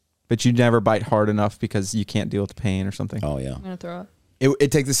But you never bite hard enough because you can't deal with the pain or something. Oh yeah. I'm gonna throw up.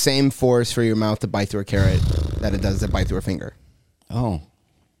 it takes the same force for your mouth to bite through a carrot that it does to bite through a finger. Oh.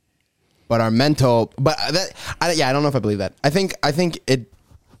 But our mental, I don't know if I believe that. I think it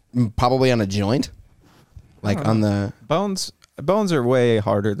probably on a joint, like on the Bones are way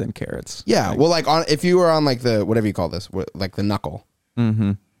harder than carrots. yeah. Well, like on if you were on like the whatever you call this, like the knuckle,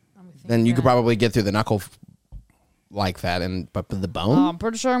 then you could probably get through the knuckle like that, but the bone. I'm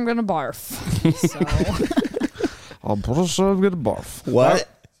pretty sure I'm gonna barf. So I'm pretty sure I'm gonna barf. What?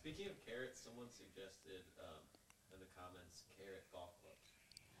 Speaking of carrots, someone suggested in the comments carrot golf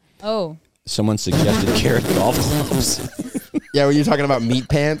clubs. oh, Someone suggested carrot golf clubs. Yeah, were you talking about meat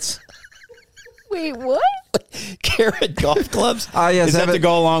pants? wait, what? Carrot golf clubs? Ah, yes, Does that have to haven't-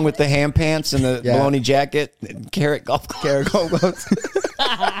 go along with the ham pants and the Yeah. bologna jacket? Carrot golf clubs. Carrot golf clubs.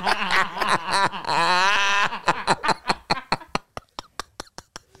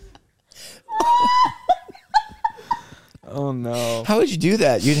 Oh no. How would you do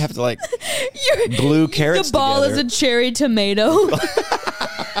that? You'd have to like glue carrots The ball together. is a cherry tomato.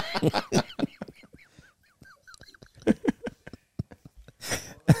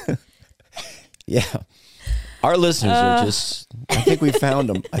 Yeah. Our listeners are just, I think we found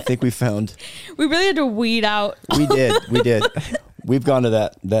them. I think we found, We really had to weed out. we did. We've gone to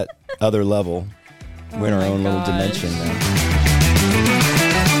that other level. We're in our my own little gosh. dimension now.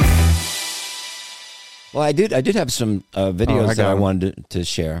 Well, I did have some videos I that I got 'em. wanted to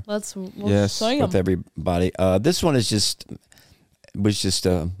share We'll Yes, sing with 'em. everybody. This one was just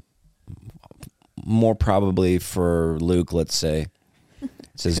more probably for Luke, let's say.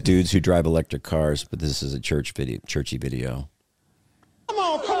 It says dudes who drive electric cars, but this is a churchy video. Come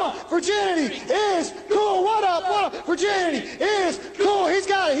on. Virginity is cool. What up? Virginity is cool. He's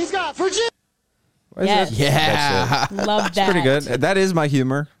got virginity. Yes. Yeah. Love that. Pretty good. That is my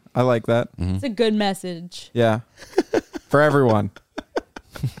humor. I like that. It's a good message. Yeah. For everyone.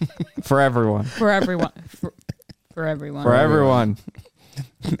 For everyone. For everyone. For everyone. For everyone.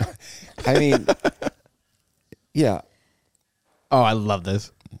 I mean, yeah. Oh, I love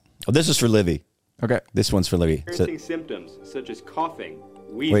this. Oh, this is for Livy. Okay. This one's for Livy. Experiencing symptoms such as coughing,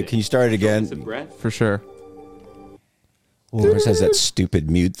 wheezing. Wait, can you start it again? shortness of breath. For sure. Well, yours has that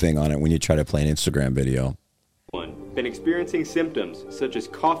stupid mute thing on it when you try to play an Instagram video. Been experiencing symptoms such as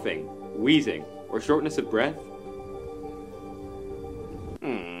coughing, wheezing, or shortness of breath?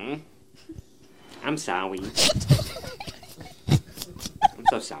 I'm sorry. I'm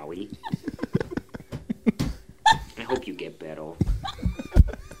so sorry. I hope you get better.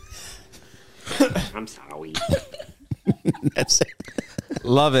 I'm sorry. That's it.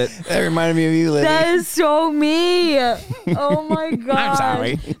 Love it. That reminded me of you, Livy. That is so me. Oh my god. I'm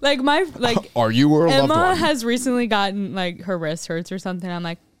sorry. Are you or a loved Emma one? has recently gotten like her wrist hurts or something. I'm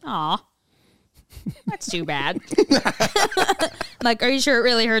like, aw, that's too bad. I'm like, are you sure it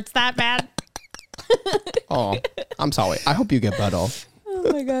really hurts that bad? Oh, I'm sorry. I hope you get better. Oh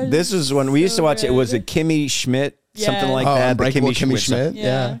my god. This is when we used to watch it. Was it Kimmy Schmidt? Something like that. The Unbreakable Kimmy Schmidt.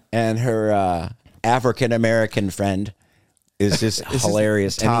 Yeah. And her African American friend is just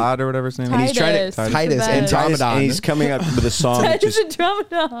hilarious. Todd or whatever his name is. And he's trying to Titus and Ramadan. and he's coming up with a song. Titus and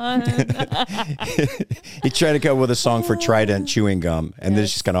Ramadan. He's trying to come up with a song for Trident chewing gum, and this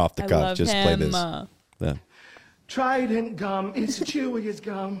is just kind of off the cuff. Just play this. Yeah. Trident gum, it's the chewiest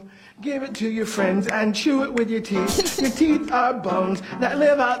gum. Give it to your friends and chew it with your teeth. Your teeth are bones that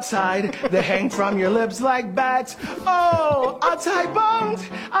live outside. They hang from your lips like bats. Oh, outside bones,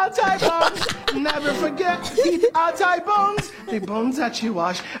 never forget. Teeth outside bones, they bones that you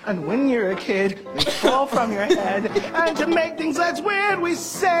wash. And when you're a kid, they fall from your head. And to make things less weird, we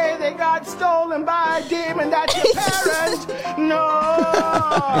say they got stolen by a demon. That's your parent. No.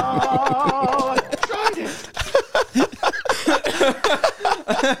 Trident.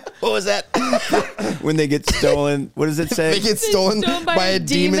 What was that? When they get stolen, what does it say? They get stolen by a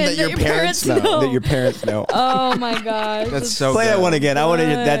demon that your parents know. That your parents know. Oh my gosh. That's so Play good. that one again. I want to.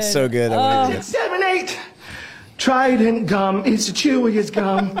 That's so good. I want to hear it. 7, 8. Trident gum, it's the chewiest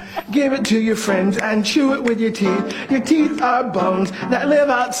gum. Give it to your friends and chew it with your teeth. Your teeth are bones that live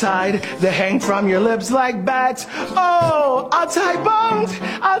outside. They hang from your lips like bats. Oh, outside bones,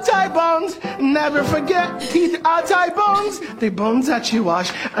 never forget. Teeth outside bones, they bones that you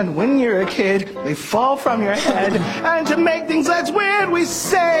wash. And when you're a kid, they fall from your head. And to make things less weird, we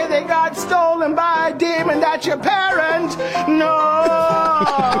say they got stolen by a demon. That's your parent. No.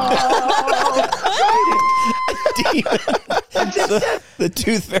 Trident. Demon. So the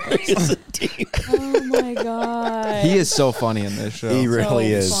tooth fairy is a demon. Oh my god. He is so funny in this show. He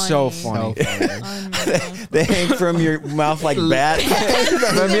really is. So funny. They hang from your mouth like bat.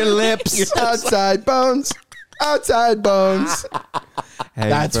 From your lips. Outside bones. Outside bones. Hey,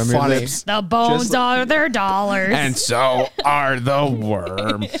 That's from your funny. lips. The bones are their dollars. And so are the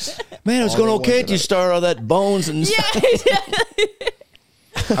worms. Man, it was going okay until you started all that bones and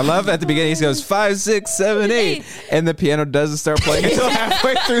I love at the beginning he goes 5, 6, 7, 8, and the piano doesn't start playing until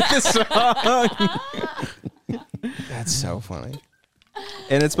halfway through the song. That's so funny.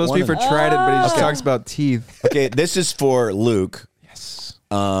 And it's supposed to be for Trident, but he just talks about teeth. Okay, this is for Luke. Yes.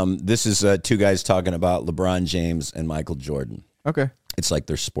 This is two guys talking about LeBron James and Michael Jordan. Okay. It's like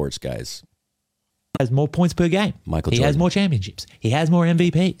they're sports guys. Has more points per game. Michael He Jordan. has more championships. He has more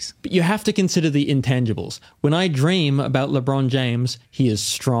MVPs. But you have to consider the intangibles. When I dream about LeBron James, he is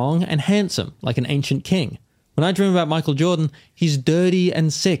strong and handsome, like an ancient king. When I dream about Michael Jordan, he's dirty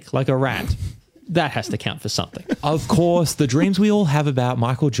and sick, like a rat. That has to count for something. Of course, the dreams we all have about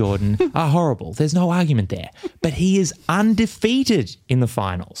Michael Jordan are horrible. There's no argument there. But he is undefeated in the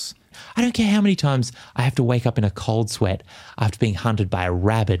finals. I don't care how many times I have to wake up in a cold sweat after being hunted by a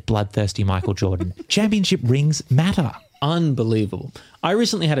rabid, bloodthirsty Michael Jordan. Championship rings matter. Unbelievable. I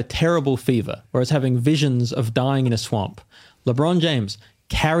recently had a terrible fever where I was having visions of dying in a swamp. LeBron James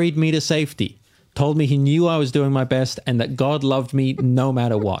carried me to safety, told me he knew I was doing my best and that God loved me no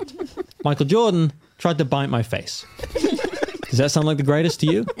matter what. Michael Jordan tried to bite my face. Does that sound like the greatest to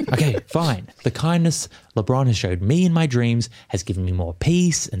you? Okay, fine. The kindness LeBron has showed me in my dreams has given me more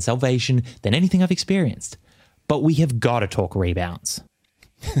peace and salvation than anything I've experienced. But we have got to talk rebounds.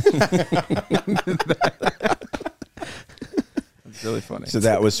 That's really funny. So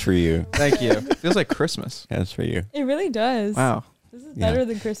that was for you. Thank you. Feels like Christmas. That's for you. It really does. Wow. This is better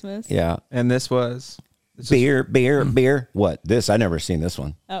than Christmas. Yeah. And this was... Beer. What? This? I never seen this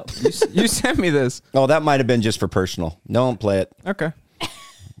one. Oh. You sent me this. Oh, that might have been just for personal. Don't play it. Okay.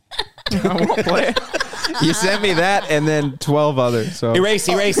 I won't play it. You sent me that and then 12 others. So Erase.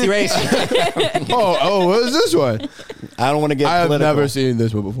 Oh, what is this one? I don't want to get I have political. never seen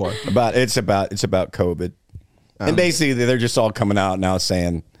this one before. It's about COVID. And basically they're just all coming out now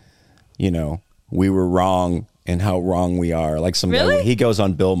saying, we were wrong and how wrong we are. Like Really? He goes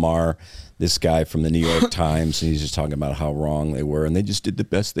on Bill Maher, this guy from the New York Times, and he's just talking about how wrong they were, and they just did the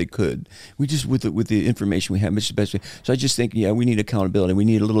best they could. We just with the information we had, the best. So I just think, we need accountability. We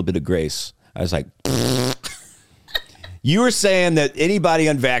need a little bit of grace. I was like, you were saying that anybody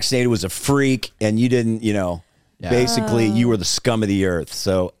unvaccinated was a freak, and you didn't, basically you were the scum of the earth.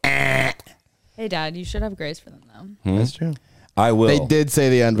 So, Hey, Dad, you should have grace for them, though. That's true. I will. They did say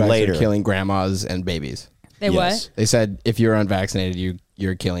the unvaccinated Later. are killing grandmas and babies. They what? They said if you're unvaccinated,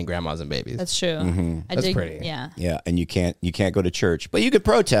 you're killing grandmas and babies. That's true. Mm-hmm. That's pretty. Yeah. Yeah, and you can't go to church, but you could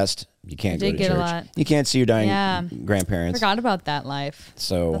protest. You can't go did to get a church. lot. You can't see your dying grandparents. Forgot about that life.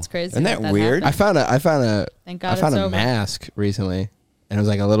 So that's crazy. Isn't that weird? I found a Thank God I found it's a over. mask recently, and it was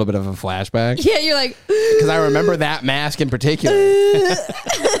like a little bit of a flashback. Yeah, you're like Because I remember that mask in particular.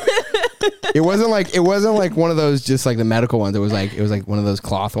 It wasn't like one of those just like the medical ones. It was like one of those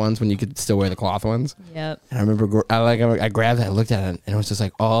cloth ones when you could still wear the cloth ones. Yep. And I remember I grabbed it, I looked at it, and it was just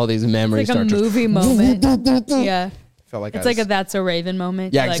like all these memories. It's like a start movie moment. Yeah. Felt like It's like a That's a Raven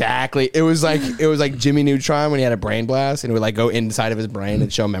moment. Yeah, You're like, exactly. It was like Jimmy Neutron when he had a brain blast and it would like go inside of his brain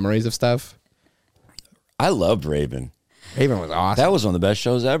and show memories of stuff. I loved Raven. Raven was awesome. That was one of the best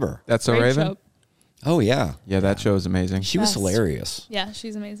shows ever. That's a Great Raven? show. Oh yeah, Yeah, that show is amazing. she was Best. hilarious. Yeah,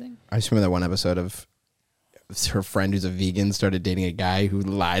 she's amazing. I just remember that one episode of her friend who's a vegan started dating a guy who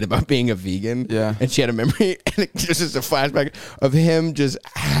lied about being a vegan. Yeah. And she had a memory, and it just is a flashback of him just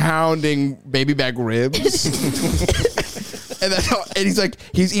hounding baby back ribs. And that's how, and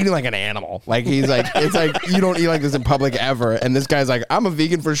he's eating like an animal. Like it's like you don't eat like this in public ever. And this guy's like, I'm a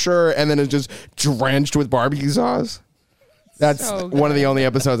vegan for sure, and then it's just drenched with barbecue sauce. That's So one of the only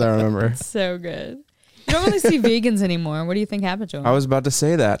episodes I remember. So good. You don't really see vegans anymore. What do you think happened to them? I was about to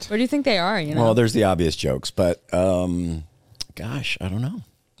say that. Where do you think they are? Well, there's the obvious jokes, but gosh, I don't know.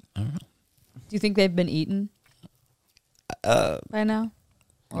 Do you think they've been eaten by now?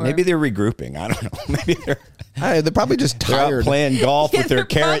 Or- Maybe they're regrouping. I don't know. Maybe They're probably just they're out tired. playing golf with their they're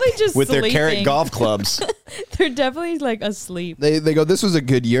carrot probably just carrot sleeping. golf clubs. They're definitely like asleep. They go, this was a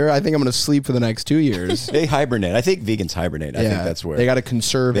good year. I think I'm going to sleep for the next 2 years. They hibernate. I think vegans hibernate. I think that's where they got to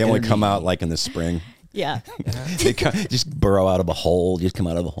conserve. They only energy. come out like in the spring. Yeah. They just burrow out of a hole. Just come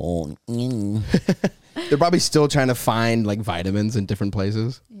out of a hole. They're probably still trying to find like vitamins in different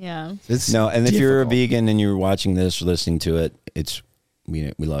places. Yeah. No, and if you're a vegan and you're watching this or listening to it,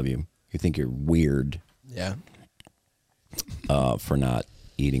 we love you. You think you're weird. Yeah. For not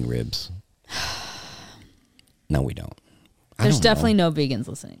eating ribs. No, we don't. There's definitely no vegans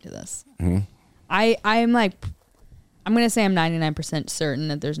listening to this. Mm-hmm. I'm going to say I'm 99% certain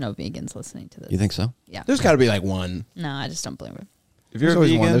that there's no vegans listening to this. You think so? Yeah. There's got to be like one. No, I just don't believe it. If you're There's a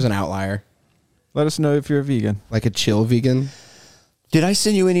always vegan, one. There's an outlier. let us know if you're a vegan. Like a chill vegan. Did I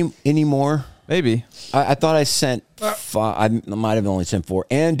send you any more? Maybe. I thought I sent 5. I might have only sent 4.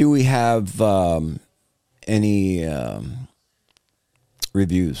 And do we have any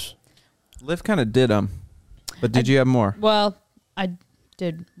reviews? Liv kind of did them. But did you have more? Well, I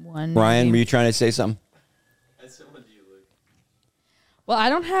did one. Ryan, maybe. were you trying to say something? I sent one to you, Luke. Well, I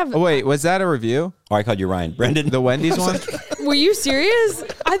don't have. Oh, wait. Was that a review? Oh, I called you Ryan. Brendan. The Wendy's one? Were you serious?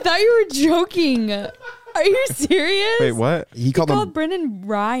 I thought you were joking. Are you serious? Wait, what? He called Called him. Brendan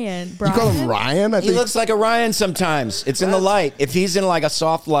Ryan. You call him Ryan? I He think. looks like a Ryan sometimes. It's in the light. If he's in like a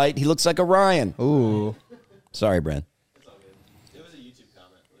soft light, he looks like a Ryan. Ooh. Sorry, Bren. It's all good. It was a YouTube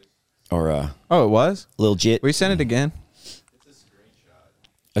comment, Luke. Or Oh, it was? Lil Jit. We sent it again. It's a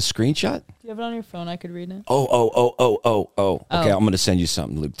screenshot. A screenshot? Do you have it on your phone? I could read it. Oh. Okay, I'm going to send you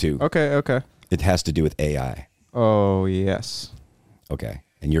something, Luke, too. Okay. It has to do with AI. Oh, yes. Okay.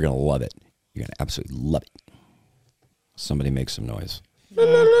 And you're going to love it. You're going to absolutely love it. Somebody make some noise.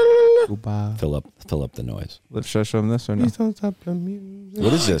 Fill up the noise. Liv, should I show him this or no?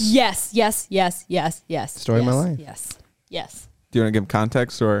 What is this? Yes. Story of my life. Yes. Do you want to give him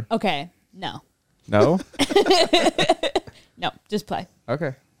context or Okay. No. no? No. Just play.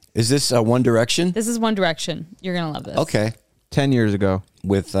 Okay. Is this One Direction? This is One Direction. You're gonna love this. Okay. 10 years ago.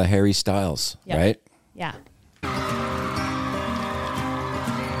 With Harry Styles, Yeah. right? Yeah.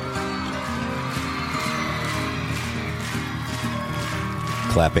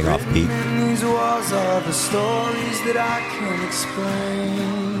 Clapping off beat. These walls are the stories that I can't explain.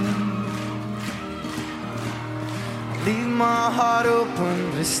 I leave my heart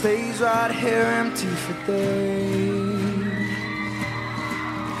open, but it stays right here empty for days.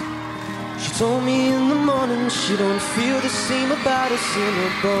 She told me in the morning she don't feel the same about us in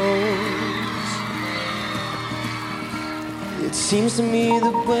her bones. It seems to me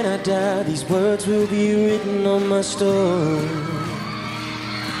that when I die, these words will be written on my stone.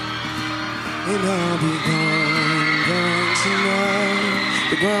 And I'll be gone, gone tonight.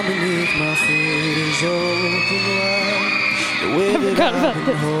 The ground beneath my feet is open wide. The way that I've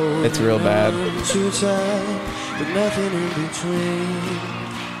been holding It's real bad. too tight, but nothing in between.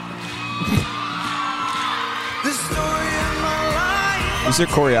 The story of my life. Who's their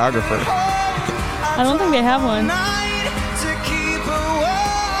choreographer? I don't think they have one. To keep her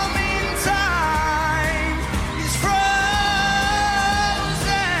warm in time is frozen.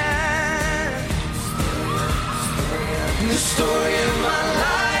 The story of my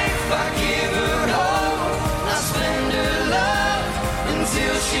life, I give her hope. I spend her love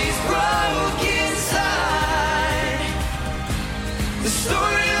until she's broke inside. The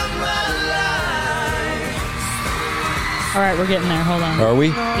story of my life. All right, we're getting there. Hold on. Are we?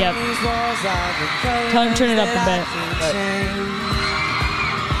 Yep. Turn it up a bit.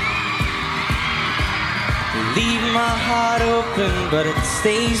 Leave my heart open, but it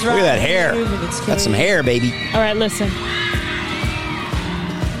stays right. Look at that hair. That's some hair, baby. All right, listen.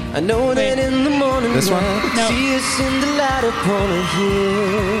 I know that in the morning This one? No. see us in the light upon a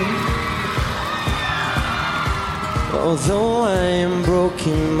hill. Although I am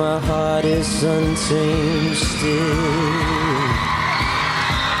broken, my heart is untamed still.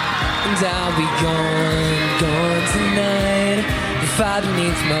 And I'll be gone, gone tonight. The fire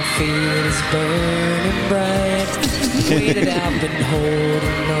beneath my feet is burning bright. The way that I've been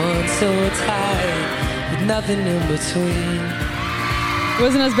holding on so tight, with nothing in between. It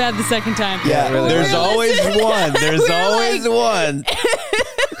wasn't as bad the second time. Yeah, there's always one. There's We were always like- one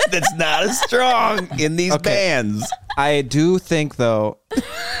that's not as strong in these bands. I do think though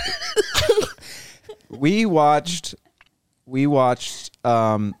we watched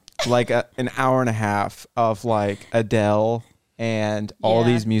like an hour and a half of like Adele and all Yeah.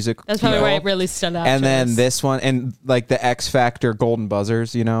 these music That's probably people. why it really stood out. And to then us. this one and like the X Factor Golden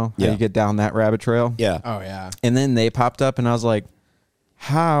Buzzers, you know, how Yeah. you get down that rabbit trail. Yeah. Oh yeah. And then they popped up and I was like,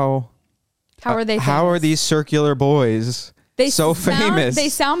 how How are are these circular boys so famous? They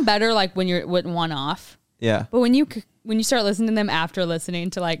sound better like when you're with one off. Yeah. But when you start listening to them after listening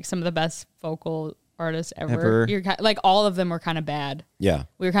to like some of the best vocal artists ever. You're like all of them were kind of bad. Yeah.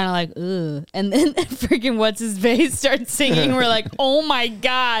 We were kind of like, ugh. And then freaking what's his face starts singing. We're like, oh my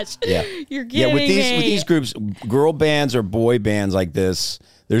gosh. Yeah. You're kidding with me. these groups, girl bands or boy bands like this,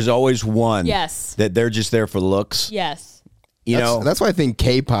 there's always one. Yes. That they're just there for looks. Yes. You know. That's why I think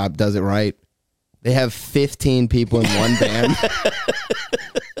K-pop does it right. They have 15 people in one band.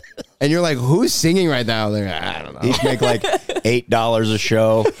 And you're like, who's singing right now? They're like, I don't know. Each make like $8 a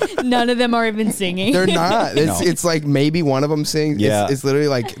show. None of them are even singing. They're not. It's, No. it's like maybe one of them sings. Yeah. It's literally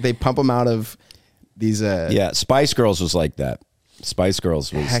like they pump them out of these. Yeah, Spice Girls was like that. Spice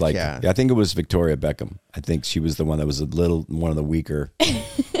Girls was Heck like, yeah. I think it was Victoria Beckham. I think she was the one that was one of the weaker.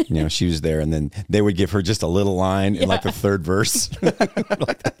 You know, she was there, and then they would give her just a little line in like the third verse,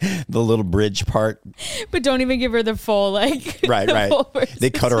 like the little bridge part. But don't even give her the full like. Right, the right. full verse. They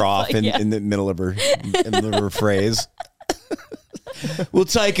cut her It's off like, in the middle of her phrase. We'll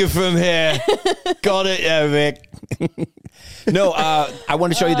take it from here. Got it, yeah, Vic. No, I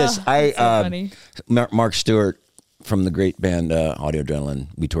want to show you this. That's so funny. Mark Stewart from the great band Audio Adrenaline,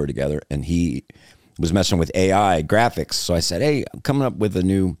 we toured together, and he was messing with AI graphics. So I said, "Hey, I'm coming up with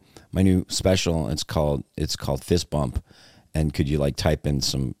my new special. It's called Fist Bump, and could you like type in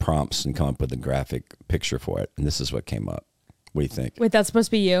some prompts and come up with a graphic picture for it?" And this is what came up. What do you think? Wait, that's supposed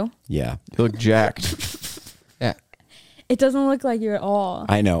to be you? Yeah, You look jacked. Yeah. It doesn't look like you at all.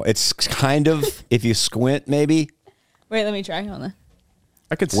 I know. It's kind of if you squint, maybe. Wait, let me try. Hold on.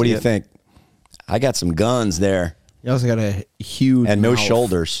 I could see What do you it. think? I got some guns there You also got a huge and no mouth.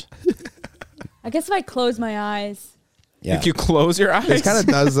 shoulders. I guess if I close my eyes. Yeah, If you close your eyes. It kind of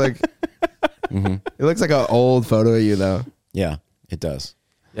does like. It looks like an old photo of you though. yeah, it does.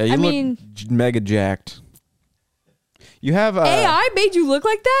 Yeah, you I look mean- mega jacked. You have AI made you look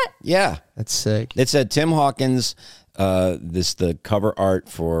like that? Yeah, That's sick. it said Tim Hawkins. The cover art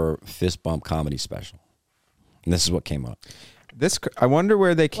for Fist Bump comedy special, and this is what came up. this. I wonder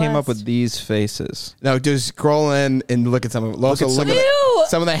where they came up Bless. with these faces. No, just scroll in and look at some of them. Also, look at Ew!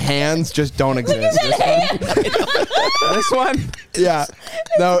 some of the hands just don't exist. This one. Yeah.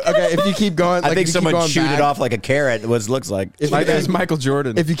 No. Okay. If you keep going, I like, think if you keep someone going chewed back, it off like a carrot. What it looks like. If, Like, there's if, Michael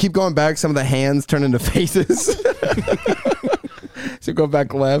Jordan. if you keep going back, some of the hands turn into faces. So go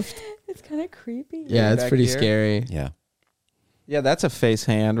back left. It's kind of creepy. Yeah, it's back pretty here. scary. Yeah, Yeah, that's a face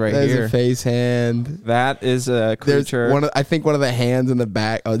hand right There's here. a face hand. That is a creature. There's I think one of the hands in the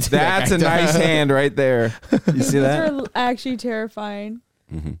back. Oh, that's a nice hand right there. You see that? These are actually terrifying.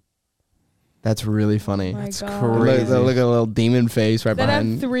 Mm-hmm. That's really funny. My That's God. crazy. Look at a little demon face right That have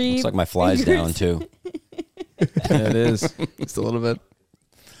behind. 3. Looks like my fly's fingers. down too. Yeah, it is. Just a little bit.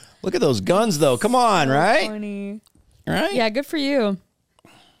 Look at those guns, though. Come on, So right? funny. Right? Yeah, good for you.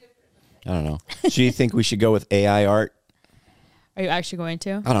 I don't know. Do you think we should go with AI art? Are you actually going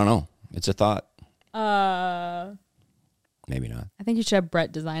to? I don't know. It's a thought. Maybe not. I think you should have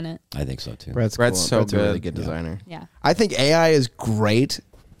Brett design it. I think so too. Brett's so a really good. good designer. Yeah. I think AI is great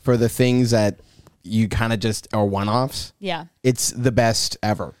for the things that you kind of just are one-offs. Yeah. It's the best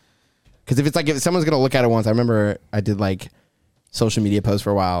ever. Because if someone's gonna look at it once, I remember I did like social media posts for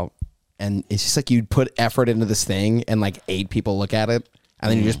a while, and it's just like you'd put effort into this thing, and like 8 people look at it, and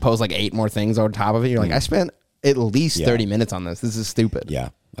then you just post like 8 more things on top of it. You're like, I spent at least 30 minutes on this. This is stupid. Yeah,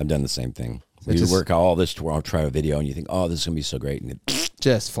 I've done the same thing. It You just- work all this to I'll try a video, and you think, oh, this is gonna be so great, and it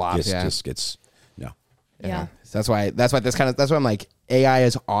Just flops. just gets no. Yeah. So that's why that's why I'm like, AI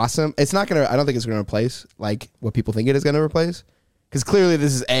is awesome. It's not gonna. I don't think it's gonna replace like what people think it is gonna replace. Because clearly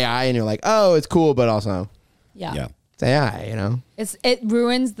this is AI, and you're like, oh, it's cool, but also Yeah. Yeah. it's AI. You know. It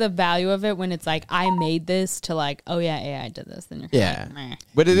ruins the value of it when it's like, I made this, to like, oh yeah, AI did this. Then you're kinda Yeah. like, meh.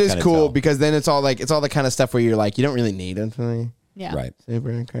 But it You is kinda cool tell. because then it's all the kind of stuff where you're like, you don't really need it. Yeah. Right.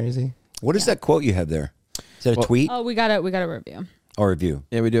 Super crazy. What is that quote you have there? Is that a tweet Oh, we got a review. or a review?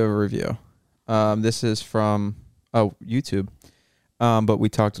 Yeah, we do have a review. This is from YouTube. But we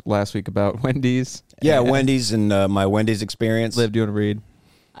talked last week about Wendy's. Yeah, Wendy's and my Wendy's experience. Liv, do you want to read?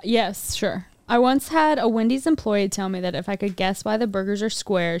 Yes, sure. I once had a Wendy's employee tell me that if I could guess why the burgers are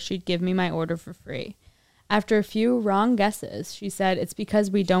square, she'd give me my order for free. After a few wrong guesses, she said it's because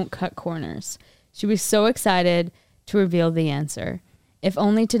we don't cut corners. She was so excited to reveal the answer. If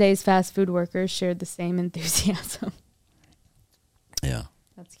only today's fast food workers shared the same enthusiasm. Yeah,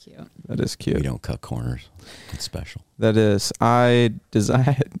 That's cute. That is we cute. don't cut corners. It's special. That is. I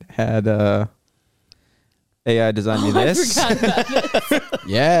had AI design me this. I forgot about this.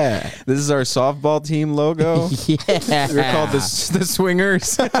 Yeah. This is our softball team logo. Yeah. We're called the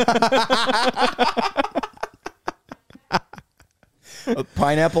Swingers. A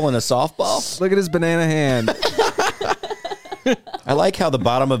pineapple and a softball? Look at his banana hand. I like how the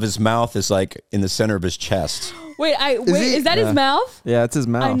bottom of his mouth is like in the center of his chest. Wait, is that his mouth? Yeah, it's his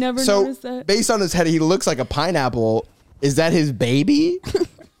mouth. I never So noticed that. based on his head, he looks like a pineapple. Is that his baby?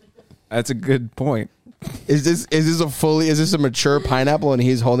 That's a good point. Is this a mature pineapple and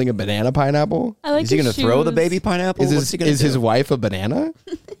he's holding a banana pineapple? I like Is he his going to throw the shoes. baby pineapple? What's he gonna Is do? his wife a banana?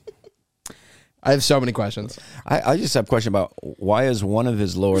 I have so many questions. I just have a question about why is one of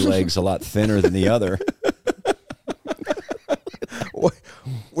his lower legs a lot thinner than the other?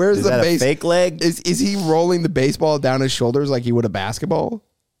 Where's Is the that a base? fake leg? Is he rolling the baseball down his shoulders like he would a basketball?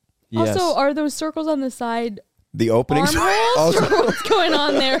 Yes. Also, are those circles on the side The openings? armholes? Or what's going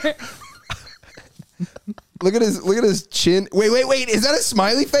on there? Look at his chin. Wait. Is that a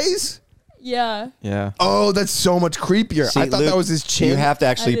smiley face? Yeah. Yeah. Oh, that's so much creepier. See, I thought Luke, that was his chin. You have to I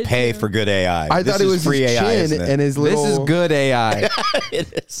actually did pay too. for good AI. I This thought it is was free his AI, chin isn't it? and his little. This is good AI.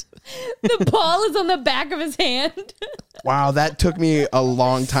 It is. The ball is on the back of his hand. Wow, that took me a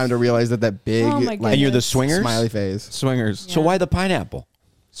long time to realize that big Oh my like, goodness. And you're the swingers? smiley face. Swingers. So why the pineapple?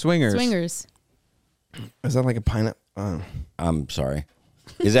 Swingers. Swingers. Is that like a pineapple? Oh. I'm sorry.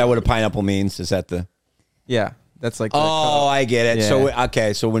 Is that what a pineapple means? Is that the... Yeah. That's like. Oh, I get it. Yeah. So,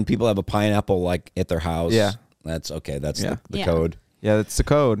 okay. So when people have a pineapple like at their house, Yeah. that's okay. That's Yeah. the Yeah. code. Yeah, that's the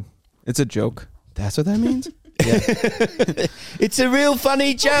code. It's a joke. That's what that means? It's a real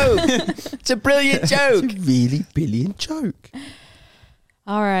funny joke. It's a brilliant joke. It's a really brilliant joke.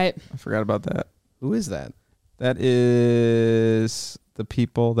 All right. I forgot about that. Who is that? That is the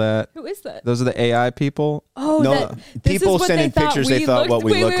people that. Who is that? Those are the AI people. Oh, No, this people is what send they in thought pictures we they thought what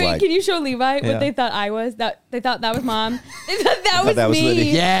we wait, look wait, like. Can you show Levi Yeah. what they thought I was? They thought that was mom. They thought that was that was me.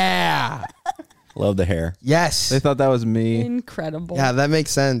 Lydia. Yeah. Love the hair. Yes. They thought that was me. Incredible. Yeah, that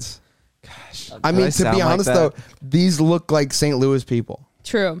makes sense. Gosh. I Do mean, I to sound be like honest, that? though, these look like St. Louis people.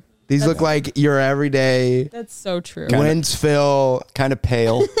 True. These look like your everyday That's so true. Wentzville, Kind of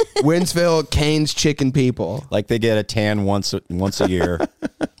pale. Winsville, Cane's chicken people. Like they get a tan once a year,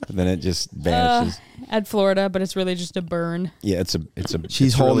 and then it just vanishes. At Florida, but it's really just a burn. Yeah, it's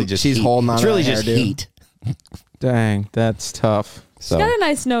She's really holding- just she's heat. holding on It's to really that just hairdo. heat. Dang, that's tough. So She's got a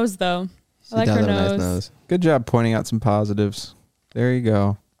nice nose, though. I like She her does have a nose. nice nose. Good job pointing out some positives. There you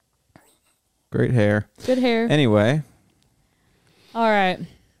go. Great hair. Good hair. Anyway, All right.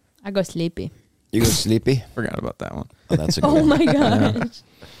 I go sleepy. you go sleepy. forgot about that one. Oh, that's a good Oh one. my gosh.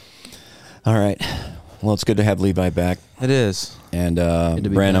 All right. Well, it's good to have Levi back. It is. And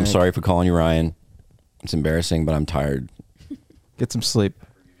Brent, I'm sorry for calling you Ryan. It's embarrassing, but I'm tired. Get some sleep.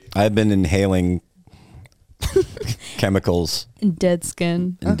 I've been inhaling chemicals And dead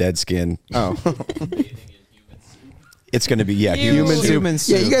skin. and dead skin. Oh, It's going to be human soup. Human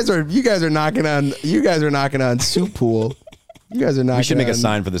soup. Yeah, you guys are knocking on soup pool. You guys are knocking. We should make a on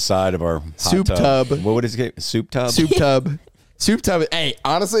sign for the side of our hot Soup tub. What would it say? Soup tub. Soup tub. Soup tub. Hey,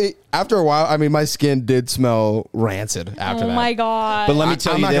 honestly, after a while, I mean, my skin did smell rancid after that. Oh my god. But let me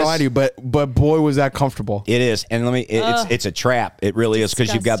tell I'm you not this. gonna lie to you, but boy, was that comfortable. It is, and it's a trap. It really is,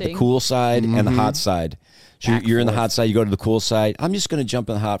 because you've got the Disgusting. cool side and the hot side. So Back you're in the forth. hot side. You go to the cool side. I'm just going to jump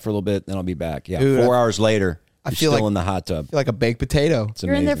in the hot for a little bit, then I'll be back. Yeah, Dude, 4 hours later, I you're feel still like- in the hot tub. I feel like a baked potato. It's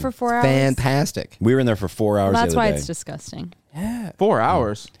You're in there amazing. for 4 hours. Fantastic, We were in there for 4 hours. Well, that's the why other it's day. disgusting. 4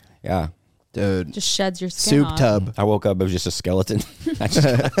 hours. Yeah, dude. Just sheds your skin Soup off. tub. I woke up. It was just a skeleton.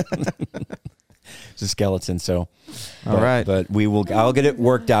 It's a skeleton. So, All right. But I'll get it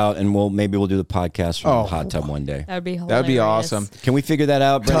worked out, and maybe we'll do the podcast from the hot tub one day. That would be hilarious. That'd be awesome. Can we figure that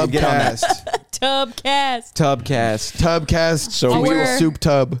out? Brandon? Get on that. Tubcast. TUBCAST. Tubcast. So I'll we will wear- soup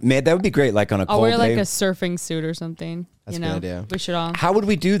tub. Man, that would be great. Like on a I'll cold wear like day. a surfing suit or something. That's you a know, good idea. we should all. How would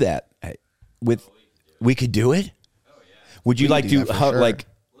we do that? We could do it. Would you like do to that for sure. like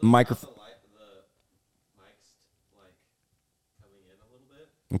microphone?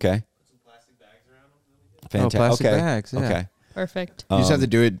 Okay. Fantastic. plastic okay. bags, yeah. Okay. Perfect. You just have to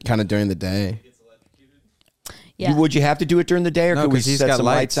do it kind of during the day. Yeah. Would you have to do it during the day, or No, could we 'cause he's set got some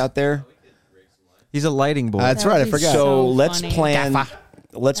lights lights. out there? He's a lighting boy. That's That right. I would be forgot. So let's funny. plan.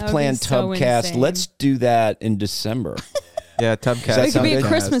 Let's That would plan be so TUBCAST. insane. Let's do that in December. yeah, Does that TUBCAST. It could sound be a good?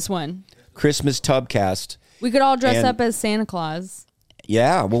 Christmas one. Christmas TUBCAST. We could all dress And- up as Santa Claus.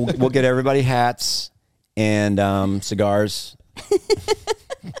 Yeah, we'll get everybody hats and cigars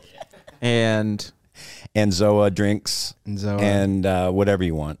And and Zoa drinks And Zoa. and whatever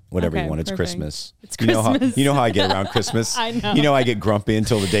you want. Whatever Okay, you want. It's perfect. Christmas. It's You know Christmas. how I get around Christmas. I know. You know I get grumpy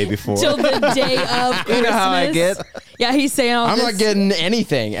until the day before. Till the day of Christmas. you know how I get. Yeah, he's saying all I'm this. not getting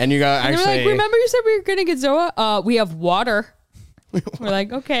anything, and you got And they're actually. like, remember you said we were gonna get Zoa? We have water. We're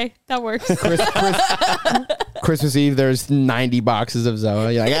like, okay, that works. Christmas Eve, there's 90 boxes of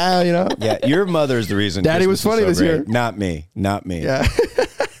Zoa. You're like, you know. Yeah, your mother's the reason. Daddy was Christmas funny is this so year. great. Not me. Not me. Yeah.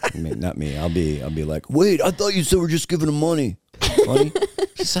 I mean, not me. I'll be like, wait, I thought you said we're just giving them money. Money?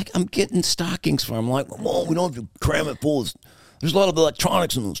 She's like, I'm getting stockings for him. I'm like, well, we don't have to cram it full. There's a lot of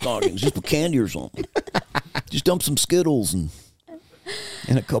electronics in those stockings. Just put candy or something. Just dump some Skittles and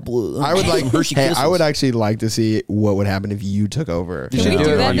a couple of. I would like. Hershey Hey, Kisses. I would actually like to see what would happen if you took over. Can we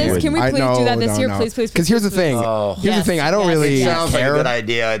do that this? Can we I- please no, do that this no, year? no. Please, please. Because here's the thing. Here's the Yes, thing. I don't yes, really yes. Sounds like a care. good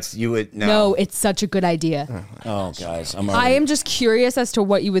idea. It's you would No, it's such a good idea. Oh, guys, I am just curious as to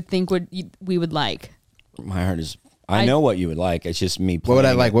what you would think we would like. My heart is. I know what you would like. It's just me. What would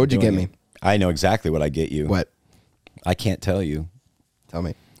I planning like? it What would you and get doing me? it. I know exactly what I get you. What? I can't tell you. Tell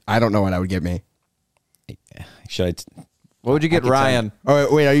me. I don't know what I would get me. Should I? What would you get could tell Ryan?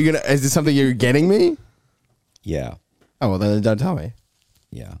 Oh wait, are you gonna? Is this something you're getting me? Yeah. Oh well, then don't tell me.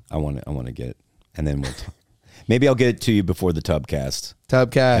 Yeah. I want to get it, and then we'll. Maybe I'll get it to you before the TUBCAST.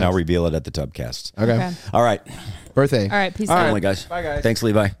 TUBCAST. And I'll reveal it at the TUBCAST. Okay. All right. Birthday. All right, peace All out. right, guys. Bye, guys. Thanks,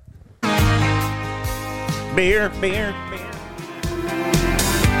 Levi. Beer, beer, beer.